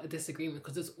now a disagreement,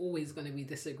 because there's always going to be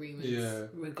disagreements,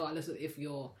 regardless of if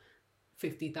you're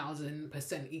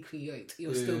 50,000% equally yoked,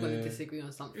 you're still going to disagree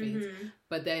on something.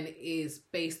 But then it is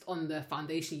based on the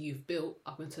foundation you've built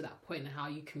up until that point and how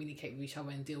you communicate with each other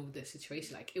and deal with the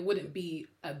situation. Like, it wouldn't be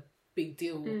a big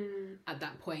deal at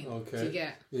that point. Okay. Do you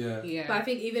get? Yeah. But I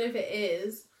think even if it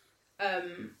is,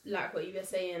 like what you were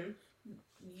saying,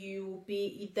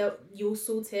 you'll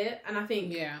sort it, and I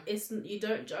think it's, you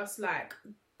don't just like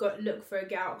look for a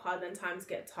get out card when times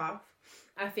get tough.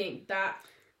 I think that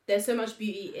there's so much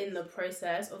beauty in the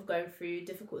process of going through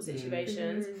difficult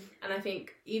situations, and I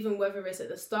think even whether it's at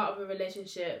the start of a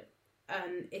relationship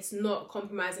and it's not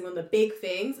compromising on the big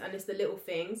things and it's the little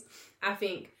things, I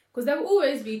think, because there will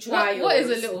always be trials. What is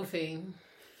a little thing?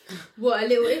 What, a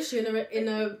little issue in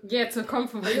a Yeah, to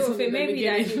compromise. A little on thing, the maybe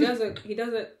that beginning. he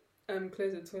doesn't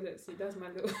close the toilets. He does my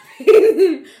little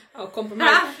thing. I'll compromise.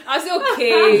 I say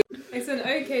okay. It's an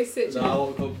okay situation. No, I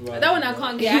won't compromise. That one I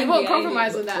can't get You angry won't at,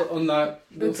 compromise innit? on that. On that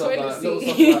The little stuff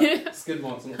toilet like skid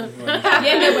marks, I'm not compromising.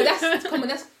 Yeah, no, but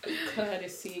that's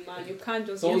courtesy, man. You can't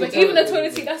just. So Yeah, But the even the toilet toilet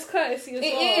seat, seat, that's courtesy as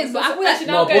It well. is, but I feel like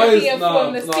now going boys- to be a nah,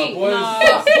 from the nah, seat. boys- Nah,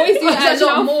 boys do that a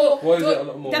lot more. Boys get a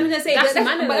lot more. That's what I'm saying. That's But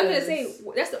I'm manners. saying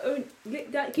that's the only.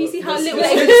 Can you see how But little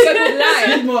skid- that is in the scope of life?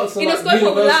 Skid marks are In the like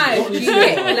scope of life, universal, you not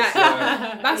get skid like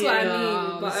marks. that's what I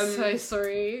mean. But I'm so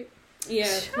sorry.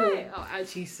 yeah, cool. I'll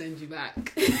actually send you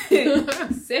back.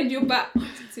 Send you back to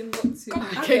Timbuktu.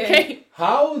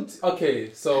 Okay.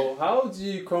 So how do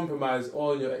you compromise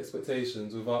on your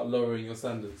expectations without lowering your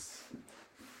standards?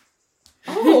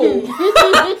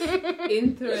 Oh,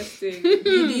 interesting.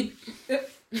 You need.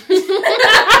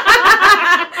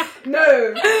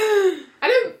 No, I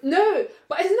don't know.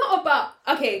 But it's not about.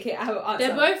 Okay. I have an answer.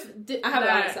 They're both. I have an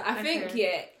answer. I think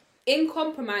in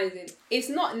compromising, it's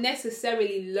not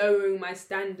necessarily lowering my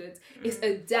standards. It's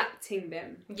adapting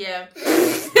them. Yeah.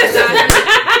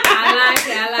 I like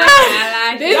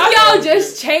it. This girl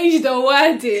just changed the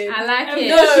wording. I like it.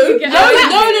 No.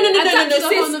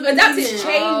 Adapt is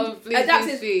change. Oh, please, Adapt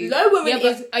please, is please. lowering Yeah, but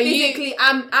is are you- physically.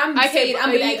 I'm Okay, saying but I'm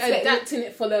are gonna you expect. adapting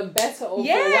it for the better or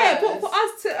Yeah, for worse? for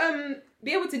us to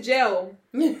be able to gel.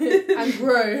 And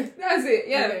grow. That's it.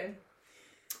 Yeah. Okay.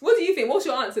 What do you think? What's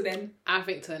your answer then? I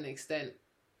think to an extent,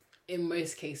 in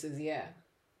most cases, yeah.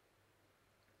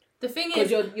 The thing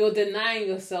Because is, you're denying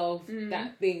yourself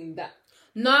that thing that.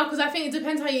 no, because I think it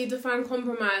depends how you define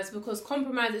compromise. Because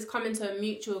compromise is coming to a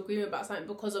mutual agreement about something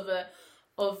because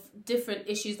of different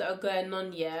issues that are going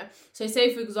on. Yeah. So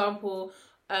say for example,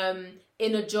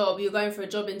 in a job, you're going for a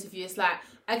job interview. It's like,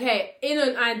 okay, in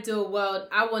an ideal world,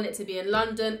 I want it to be in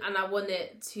London and I want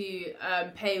it to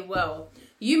pay well.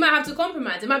 You might have to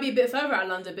compromise. It might be a bit further out of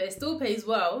London, but it still pays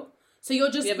well. So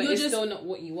you're just still not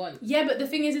what you want. Yeah, but the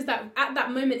thing is that at that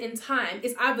moment in time,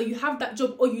 it's either you have that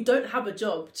job or you don't have a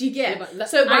job. Do you get?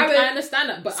 So I understand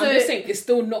that, but I'm just saying it's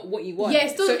still not what you want. Yeah,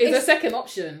 it's still, so it's a second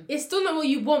option. It's still not what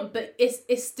you want, but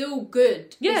it's still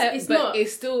good. Yeah, it's but not.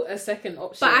 it's still a second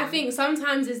option. But I think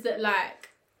sometimes is that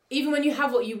like even when you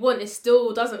have what you want, it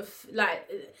still doesn't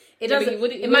it doesn't.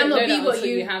 It might not be what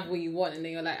you have what you want, and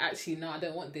then you're like, actually, no, I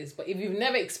don't want this. But if you've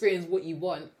never experienced what you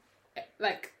want,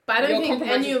 like. But I don't think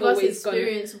any of us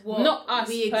experience what not us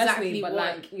we exactly but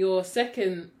want. like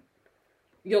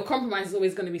your compromise is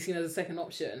always going to be seen as a second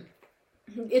option.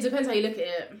 It depends how you look at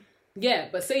it. Yeah,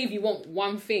 but say if you want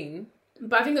one thing.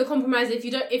 But I think a compromise, if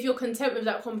you're content with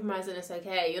that compromise, then it's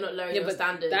okay. You're not lowering your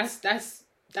standards.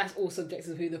 That's all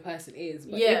subjective to who the person is.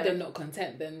 But Yeah. if they're not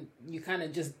content, then you kind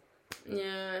of just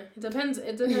it depends.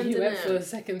 It you depends. went for a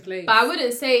second place. But I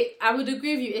wouldn't say I would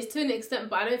agree with you. It's to an extent,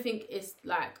 but I don't think it's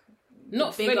like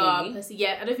not bigger. fully.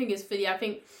 Yeah, I don't think it's fully. I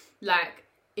think like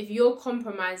if you're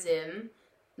compromising,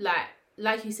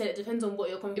 like you said, it depends on what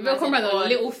you're compromising. If you're compromising on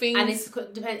little things, and it's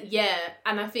depend. Yeah,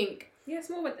 and I think Yeah, it's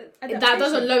more of that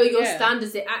doesn't lower your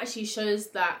standards. It actually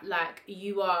shows that like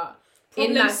you are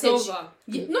in that situation.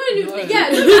 You're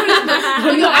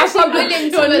actually willing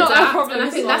to adapt, and I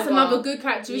think that's another good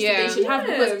characteristic that you should have,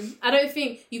 because I don't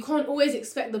think you can't always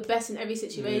expect the best in every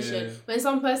situation. Yeah. When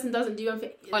some person doesn't do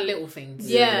anything on little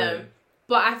things. Yeah.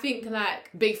 But I think like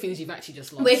big things you've actually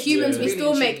just lost. we're humans, we Really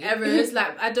still and make truly. errors.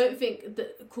 Like I don't think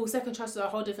that second trust is a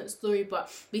whole different story, but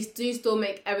we do still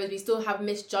make errors. We still have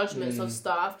misjudgments of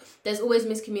stuff. There's always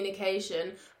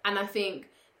miscommunication, and I think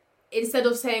instead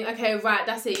of saying, okay, right,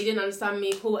 that's it, you didn't understand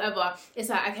me, cool, whatever, it's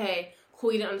like, okay,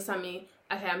 cool, you didn't understand me.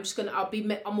 Okay, I'll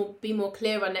be more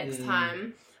clearer next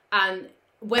time. and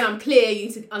when I'm clear, you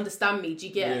need to understand me. Do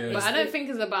you get? Yeah. But I don't think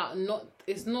it's about not.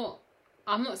 It's not.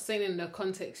 I'm not saying in the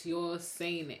context you're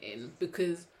saying it in,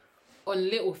 because on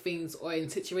little things or in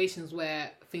situations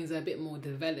where things are a bit more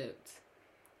developed,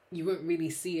 you won't really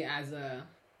see it as a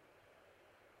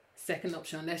second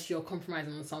option unless you're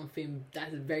compromising on something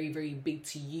that's very, very big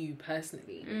to you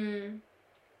personally.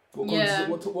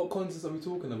 What context are we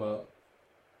talking about?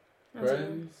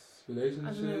 Friends,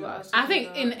 relationships. I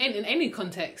think in any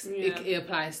context Yeah. it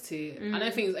applies to. I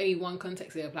don't think there's only one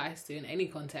context it applies to in any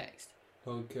context.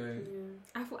 Okay.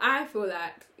 I feel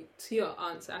like, to your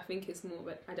answer, I think it's more of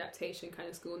an adaptation kind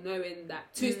of skill, knowing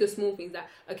that to the small things that,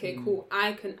 okay, cool,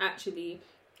 I can actually,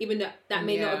 even though that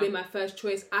may not have been my first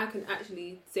choice, I can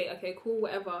actually say, okay, cool,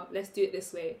 whatever, let's do it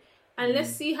this way. And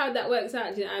let's see how that works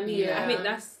out, do you know what I mean? Yeah. I think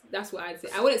that's what I'd say.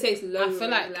 I wouldn't say it's low. I feel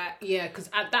like yeah, because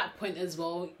at that point as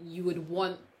well, you would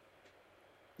want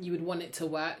it to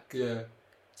work. Yeah.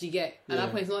 Do you get? At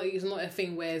that point, it's not a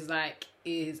thing where it's like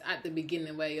is at the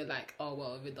beginning where you're like, oh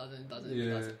well, if it doesn't. It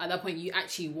doesn't. At that point, you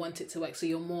actually want it to work, so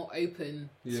you're more open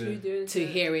to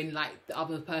hearing like the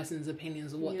other person's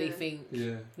opinions or what they think.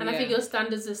 Yeah. And I think your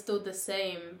standards are still the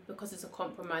same because it's a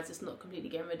compromise. It's not completely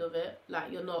getting rid of it.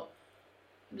 Like you're not.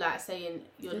 Like saying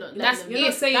you're not. You're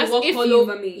not saying walk all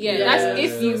over me. Yeah, that's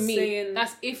if you meet. Saying...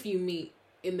 That's if you meet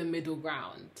in the middle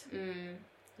ground.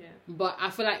 Yeah. But I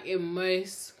feel like in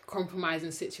most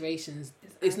compromising situations,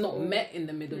 it's not met in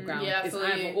the middle ground. Yeah, it's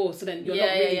either or. So then you're not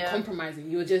really compromising.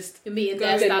 You're just meeting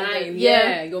their standard.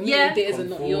 You're meeting theirs and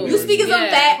not yours. You speak as on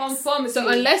that. Conformity. So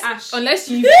unless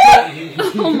you,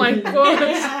 oh my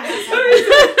gosh.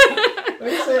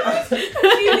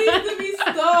 You need to be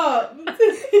stopped.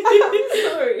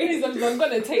 Sorry. I'm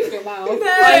gonna take them out.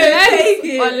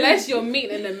 No, unless you're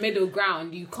meeting in the middle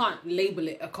ground, you can't label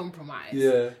it a compromise.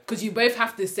 Yeah. Because you both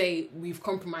have to say we've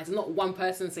compromised, not one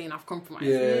person saying I've compromised.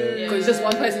 Yeah. Because just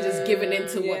one person just giving in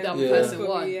to what the other person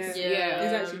wants. Yeah.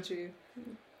 It's actually true.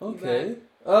 Okay.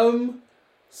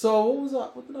 So what was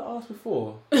that? What did I ask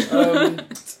before?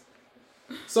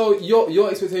 So your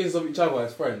expectations of each other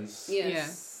as friends.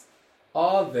 Yes.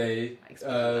 Are they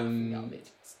Yeah.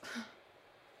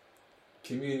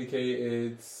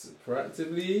 communicated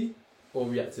proactively or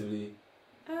reactively?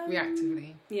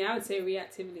 Reactively. Yeah, I would say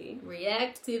reactively.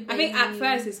 Reactive. I think at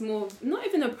first it's more not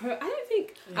even a pro. I don't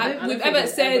think we've think ever we've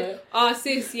said, "Oh,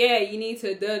 sis, yeah, you need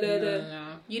to No.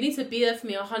 you need to be there for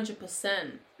me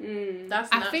 100%. That's.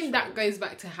 I think that goes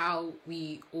back to how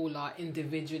we all are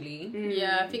individually.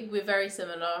 Yeah, I think we're very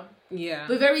similar. Yeah.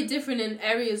 We're very different in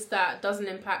areas that doesn't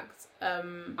impact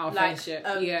our like friendship.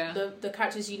 the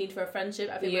characters you need for a friendship.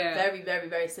 I think Yeah. we're very, very,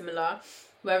 very similar.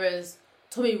 Whereas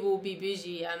Tommy will be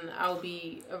bougie and I'll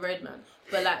be a roadman.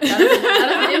 But like that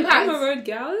doesn't impact. I'm a road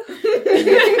gal.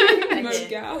 Road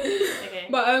gal. Okay.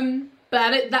 But I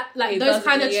don't, that like It those doesn't-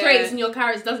 kind of yeah. traits in your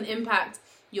character doesn't impact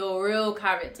your real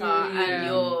character and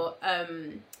your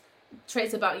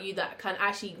traits about you that can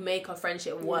actually make a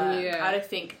friendship work. Yeah. I don't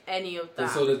think any of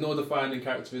that. So there's no defining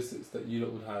characteristics that you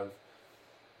lot would have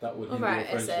that would hinder Alright,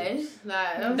 your essay. friendships.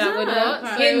 Like, That would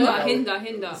what? hinder.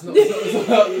 It's not-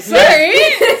 Sorry.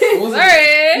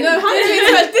 Sorry. no, how do you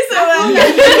touch this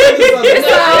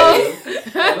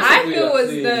I feel as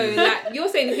though like you're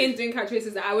saying hindering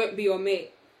characteristics that I won't be your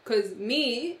mate. Cause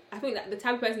me, I think that the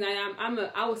type of person I am,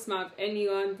 I will smile with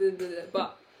anyone,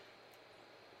 but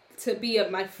to be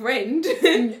my friend,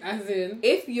 As in,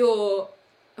 if you're,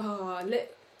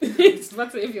 it's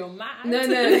matter if you're mad. no.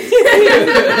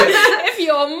 If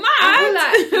you're mad, I feel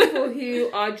like people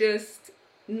who are just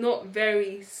not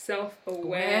very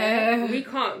self-aware, Aware. we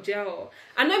can't gel.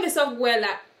 I know if it's self-aware,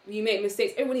 like you make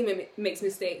mistakes. Everybody makes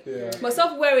mistakes. Yeah. But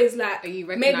self-aware is like, are you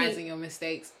recognizing your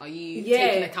mistakes? Are you Yeah.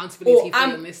 taking accountability or for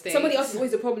your mistakes? somebody else is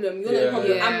always the problem. You're not the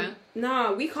problem. Yeah.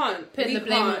 Nah, we can't. Putting we the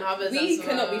blame on can't. others We as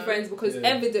cannot be well. friends because Yeah.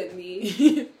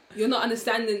 evidently you're not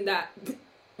understanding that.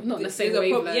 not the same there's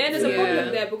a wavelength. Yeah, there's a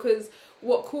problem there because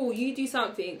what cool you do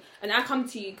something and I come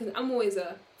to you because I'm always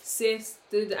a sis.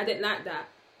 I didn't like that.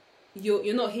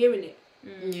 You're not hearing it.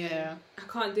 Yeah. I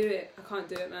can't do it,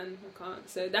 man. I can't.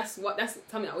 So that's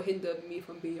something that will hinder me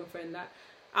from being your friend. Like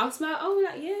I'll smile. Oh,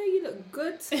 like yeah, you look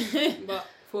good, but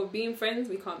for being friends,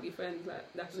 we can't be friends. Like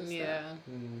that's just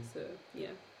So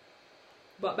yeah.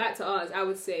 But back to ours, I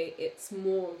would say it's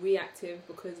more reactive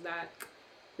because like,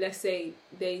 let's say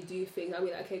they do things. I'll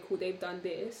be like, okay, cool, they've done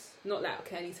this. Not like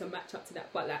okay, I need to match up to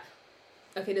that, but like.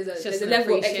 Okay, there's a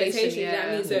level of expectation. Yeah. That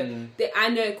I mean, so I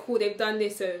know, cool, they've done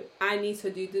this, so I need to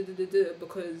do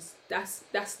because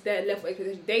that's their level of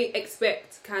expectation. They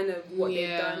expect kind of what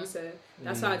they've done, so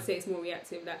that's why I'd say it's more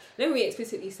reactive. Like, don't really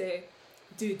explicitly say,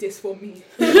 do this for me.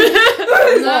 No.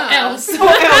 What else? And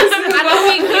I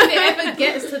think if it ever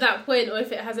gets to that point, or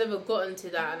if it has ever gotten to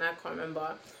that, and I can't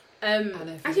remember.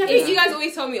 Actually, I think you guys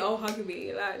always tell me, "Oh, hug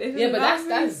me," like this. Yeah, but that's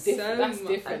that's different. That's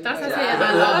different. That's Like, what I say A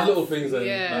about lot love. of little things. Then,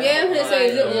 Yeah. like, Yeah, I'm gonna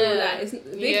say little. Yeah. Like it's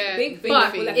big, Yeah, big, big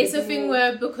But thing. like it's a more- thing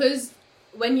where, because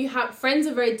when you have friends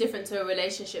are very different to a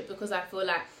relationship, because I feel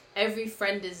like every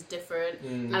friend is different,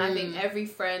 and I think every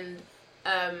friend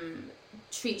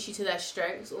treats you to their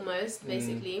strengths almost,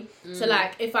 basically. So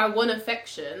like, if I want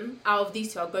affection out of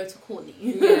these two, I'll go to Courtney.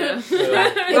 Yeah.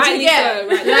 Rightly so,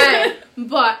 rightly Right.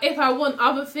 But if I want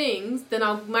other things, then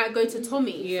I might go to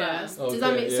Tommy first. Does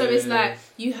that Okay, make so? yeah, It's yeah, like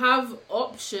you have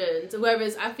options.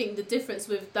 Whereas I think the difference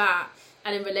with that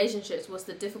and in relationships, what's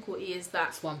the difficulty is that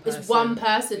It's one person.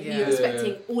 person who you're Yeah.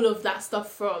 expecting all of that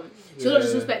stuff from. So you're not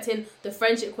just expecting the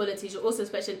friendship qualities, you're also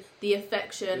expecting the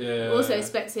affection, you're also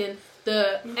expecting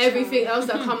the everything else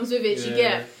that comes with it. You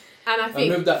get. And I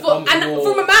think with that from comes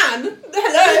more- a man,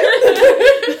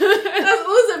 hello, that's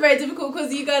also very difficult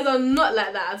because you guys are not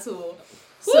like that at all.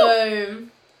 So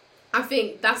I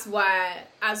think that's why,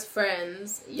 as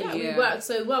friends, we Yeah. work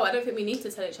so well. I don't think we need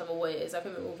to tell each other what it is. I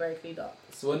think we're all very clued up.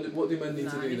 So what do men need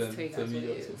to do then to meet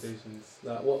your expectations?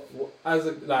 Like what as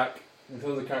a like in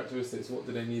terms of characteristics, what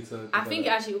do they need to? I think it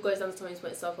actually goes down to Tommy's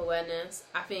point, self-awareness.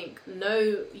 I think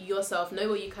know yourself, know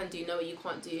what you can do, know what you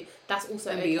can't do. That's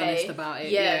also And okay. be honest about it.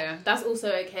 Yeah, Yeah. that's also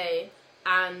okay.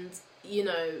 And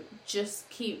just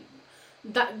keep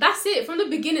that's it from the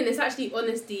beginning. It's actually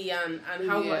honesty and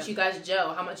how much you guys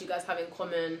gel, how much you guys have in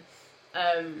common.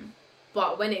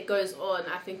 But when it goes on,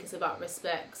 I think it's about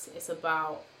respect. It's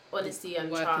about honesty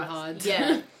and working trust. hard.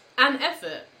 Yeah, and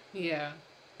effort. Yeah.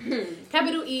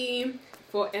 Capital E.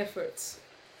 for efforts.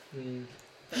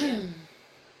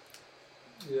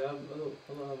 Yeah, I don't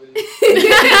have any.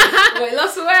 Wait,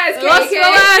 lost for words. Lost for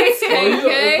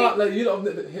words. You don't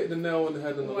hit the nail on the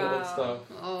head and all that stuff.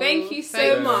 Oh, Thank you so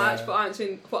thank much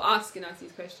you. for asking us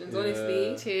these questions.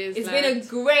 Honestly, Cheers. it's been a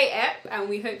great ep, and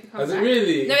we hope you come Has back. it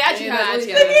really? No, it actually Yeah, has.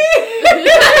 it Honestly.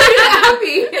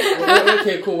 Happy.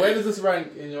 Okay, cool. Where does this rank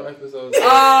in your episodes?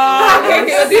 Oh, okay,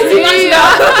 we'll do too much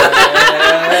now.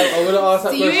 I'm gonna ask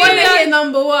that Do you question. want to hear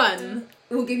number one?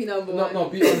 We'll give you number one. No,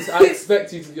 be honest. I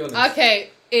expect you to be honest. Okay,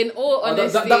 in all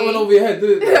honesty. That went over your head,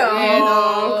 didn't it?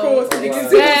 Oh, of course. You can Wow.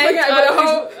 see the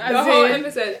As whole in-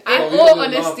 episode. In Oh, all you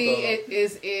didn't honesty, laugh,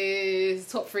 it is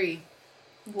top 3.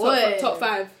 What? Top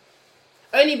 5.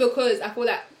 Only because I feel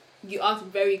like you asked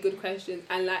very good questions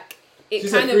and like it She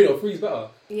kind said of 3 or 3's better.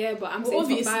 yeah, but I'm Well,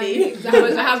 saying obviously. top 5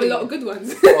 because I have a lot of good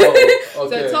ones. Oh,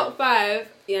 okay. So top 5,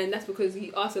 yeah, and that's because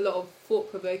you asked a lot of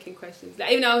thought-provoking questions.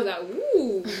 Like even I was like,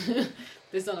 ooh,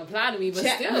 This don't apply to me, but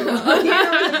check. still.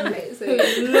 Okay, so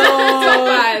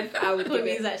top 5, I would give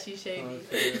Tommy's it. actually shady.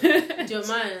 Okay. Do you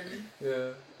mind? Yeah.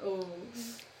 Oh.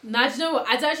 Nah, do you know what?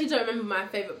 I actually don't remember my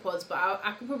favourite pods, but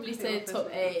I could probably say top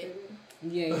 8.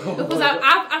 Yeah. Because I've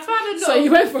found a lot So of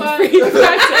you went from fun- 3 to 5 to 8.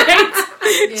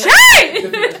 Yeah.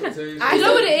 Different expectations. You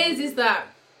know what it is that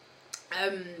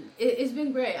it's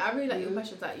been great. I really like your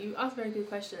questions. Like you asked very good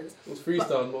questions. It was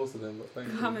freestyle most of them, but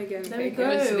thank you. Come again. There we thank go. you.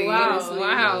 Honestly,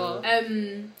 Wow.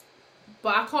 Wow.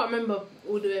 But I can't remember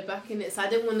all the way back in it, so I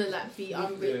didn't want to like be Yeah. I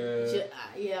wanted to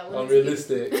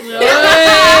Unrealistic.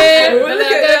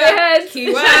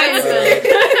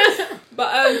 Keywords.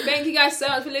 But thank you guys so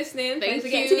much for listening. Thanks for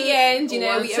getting to the end. You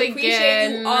know, we Once appreciate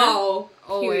again. you all.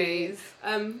 Always.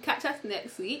 Catch us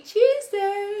next week,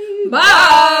 Tuesday.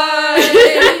 Bye.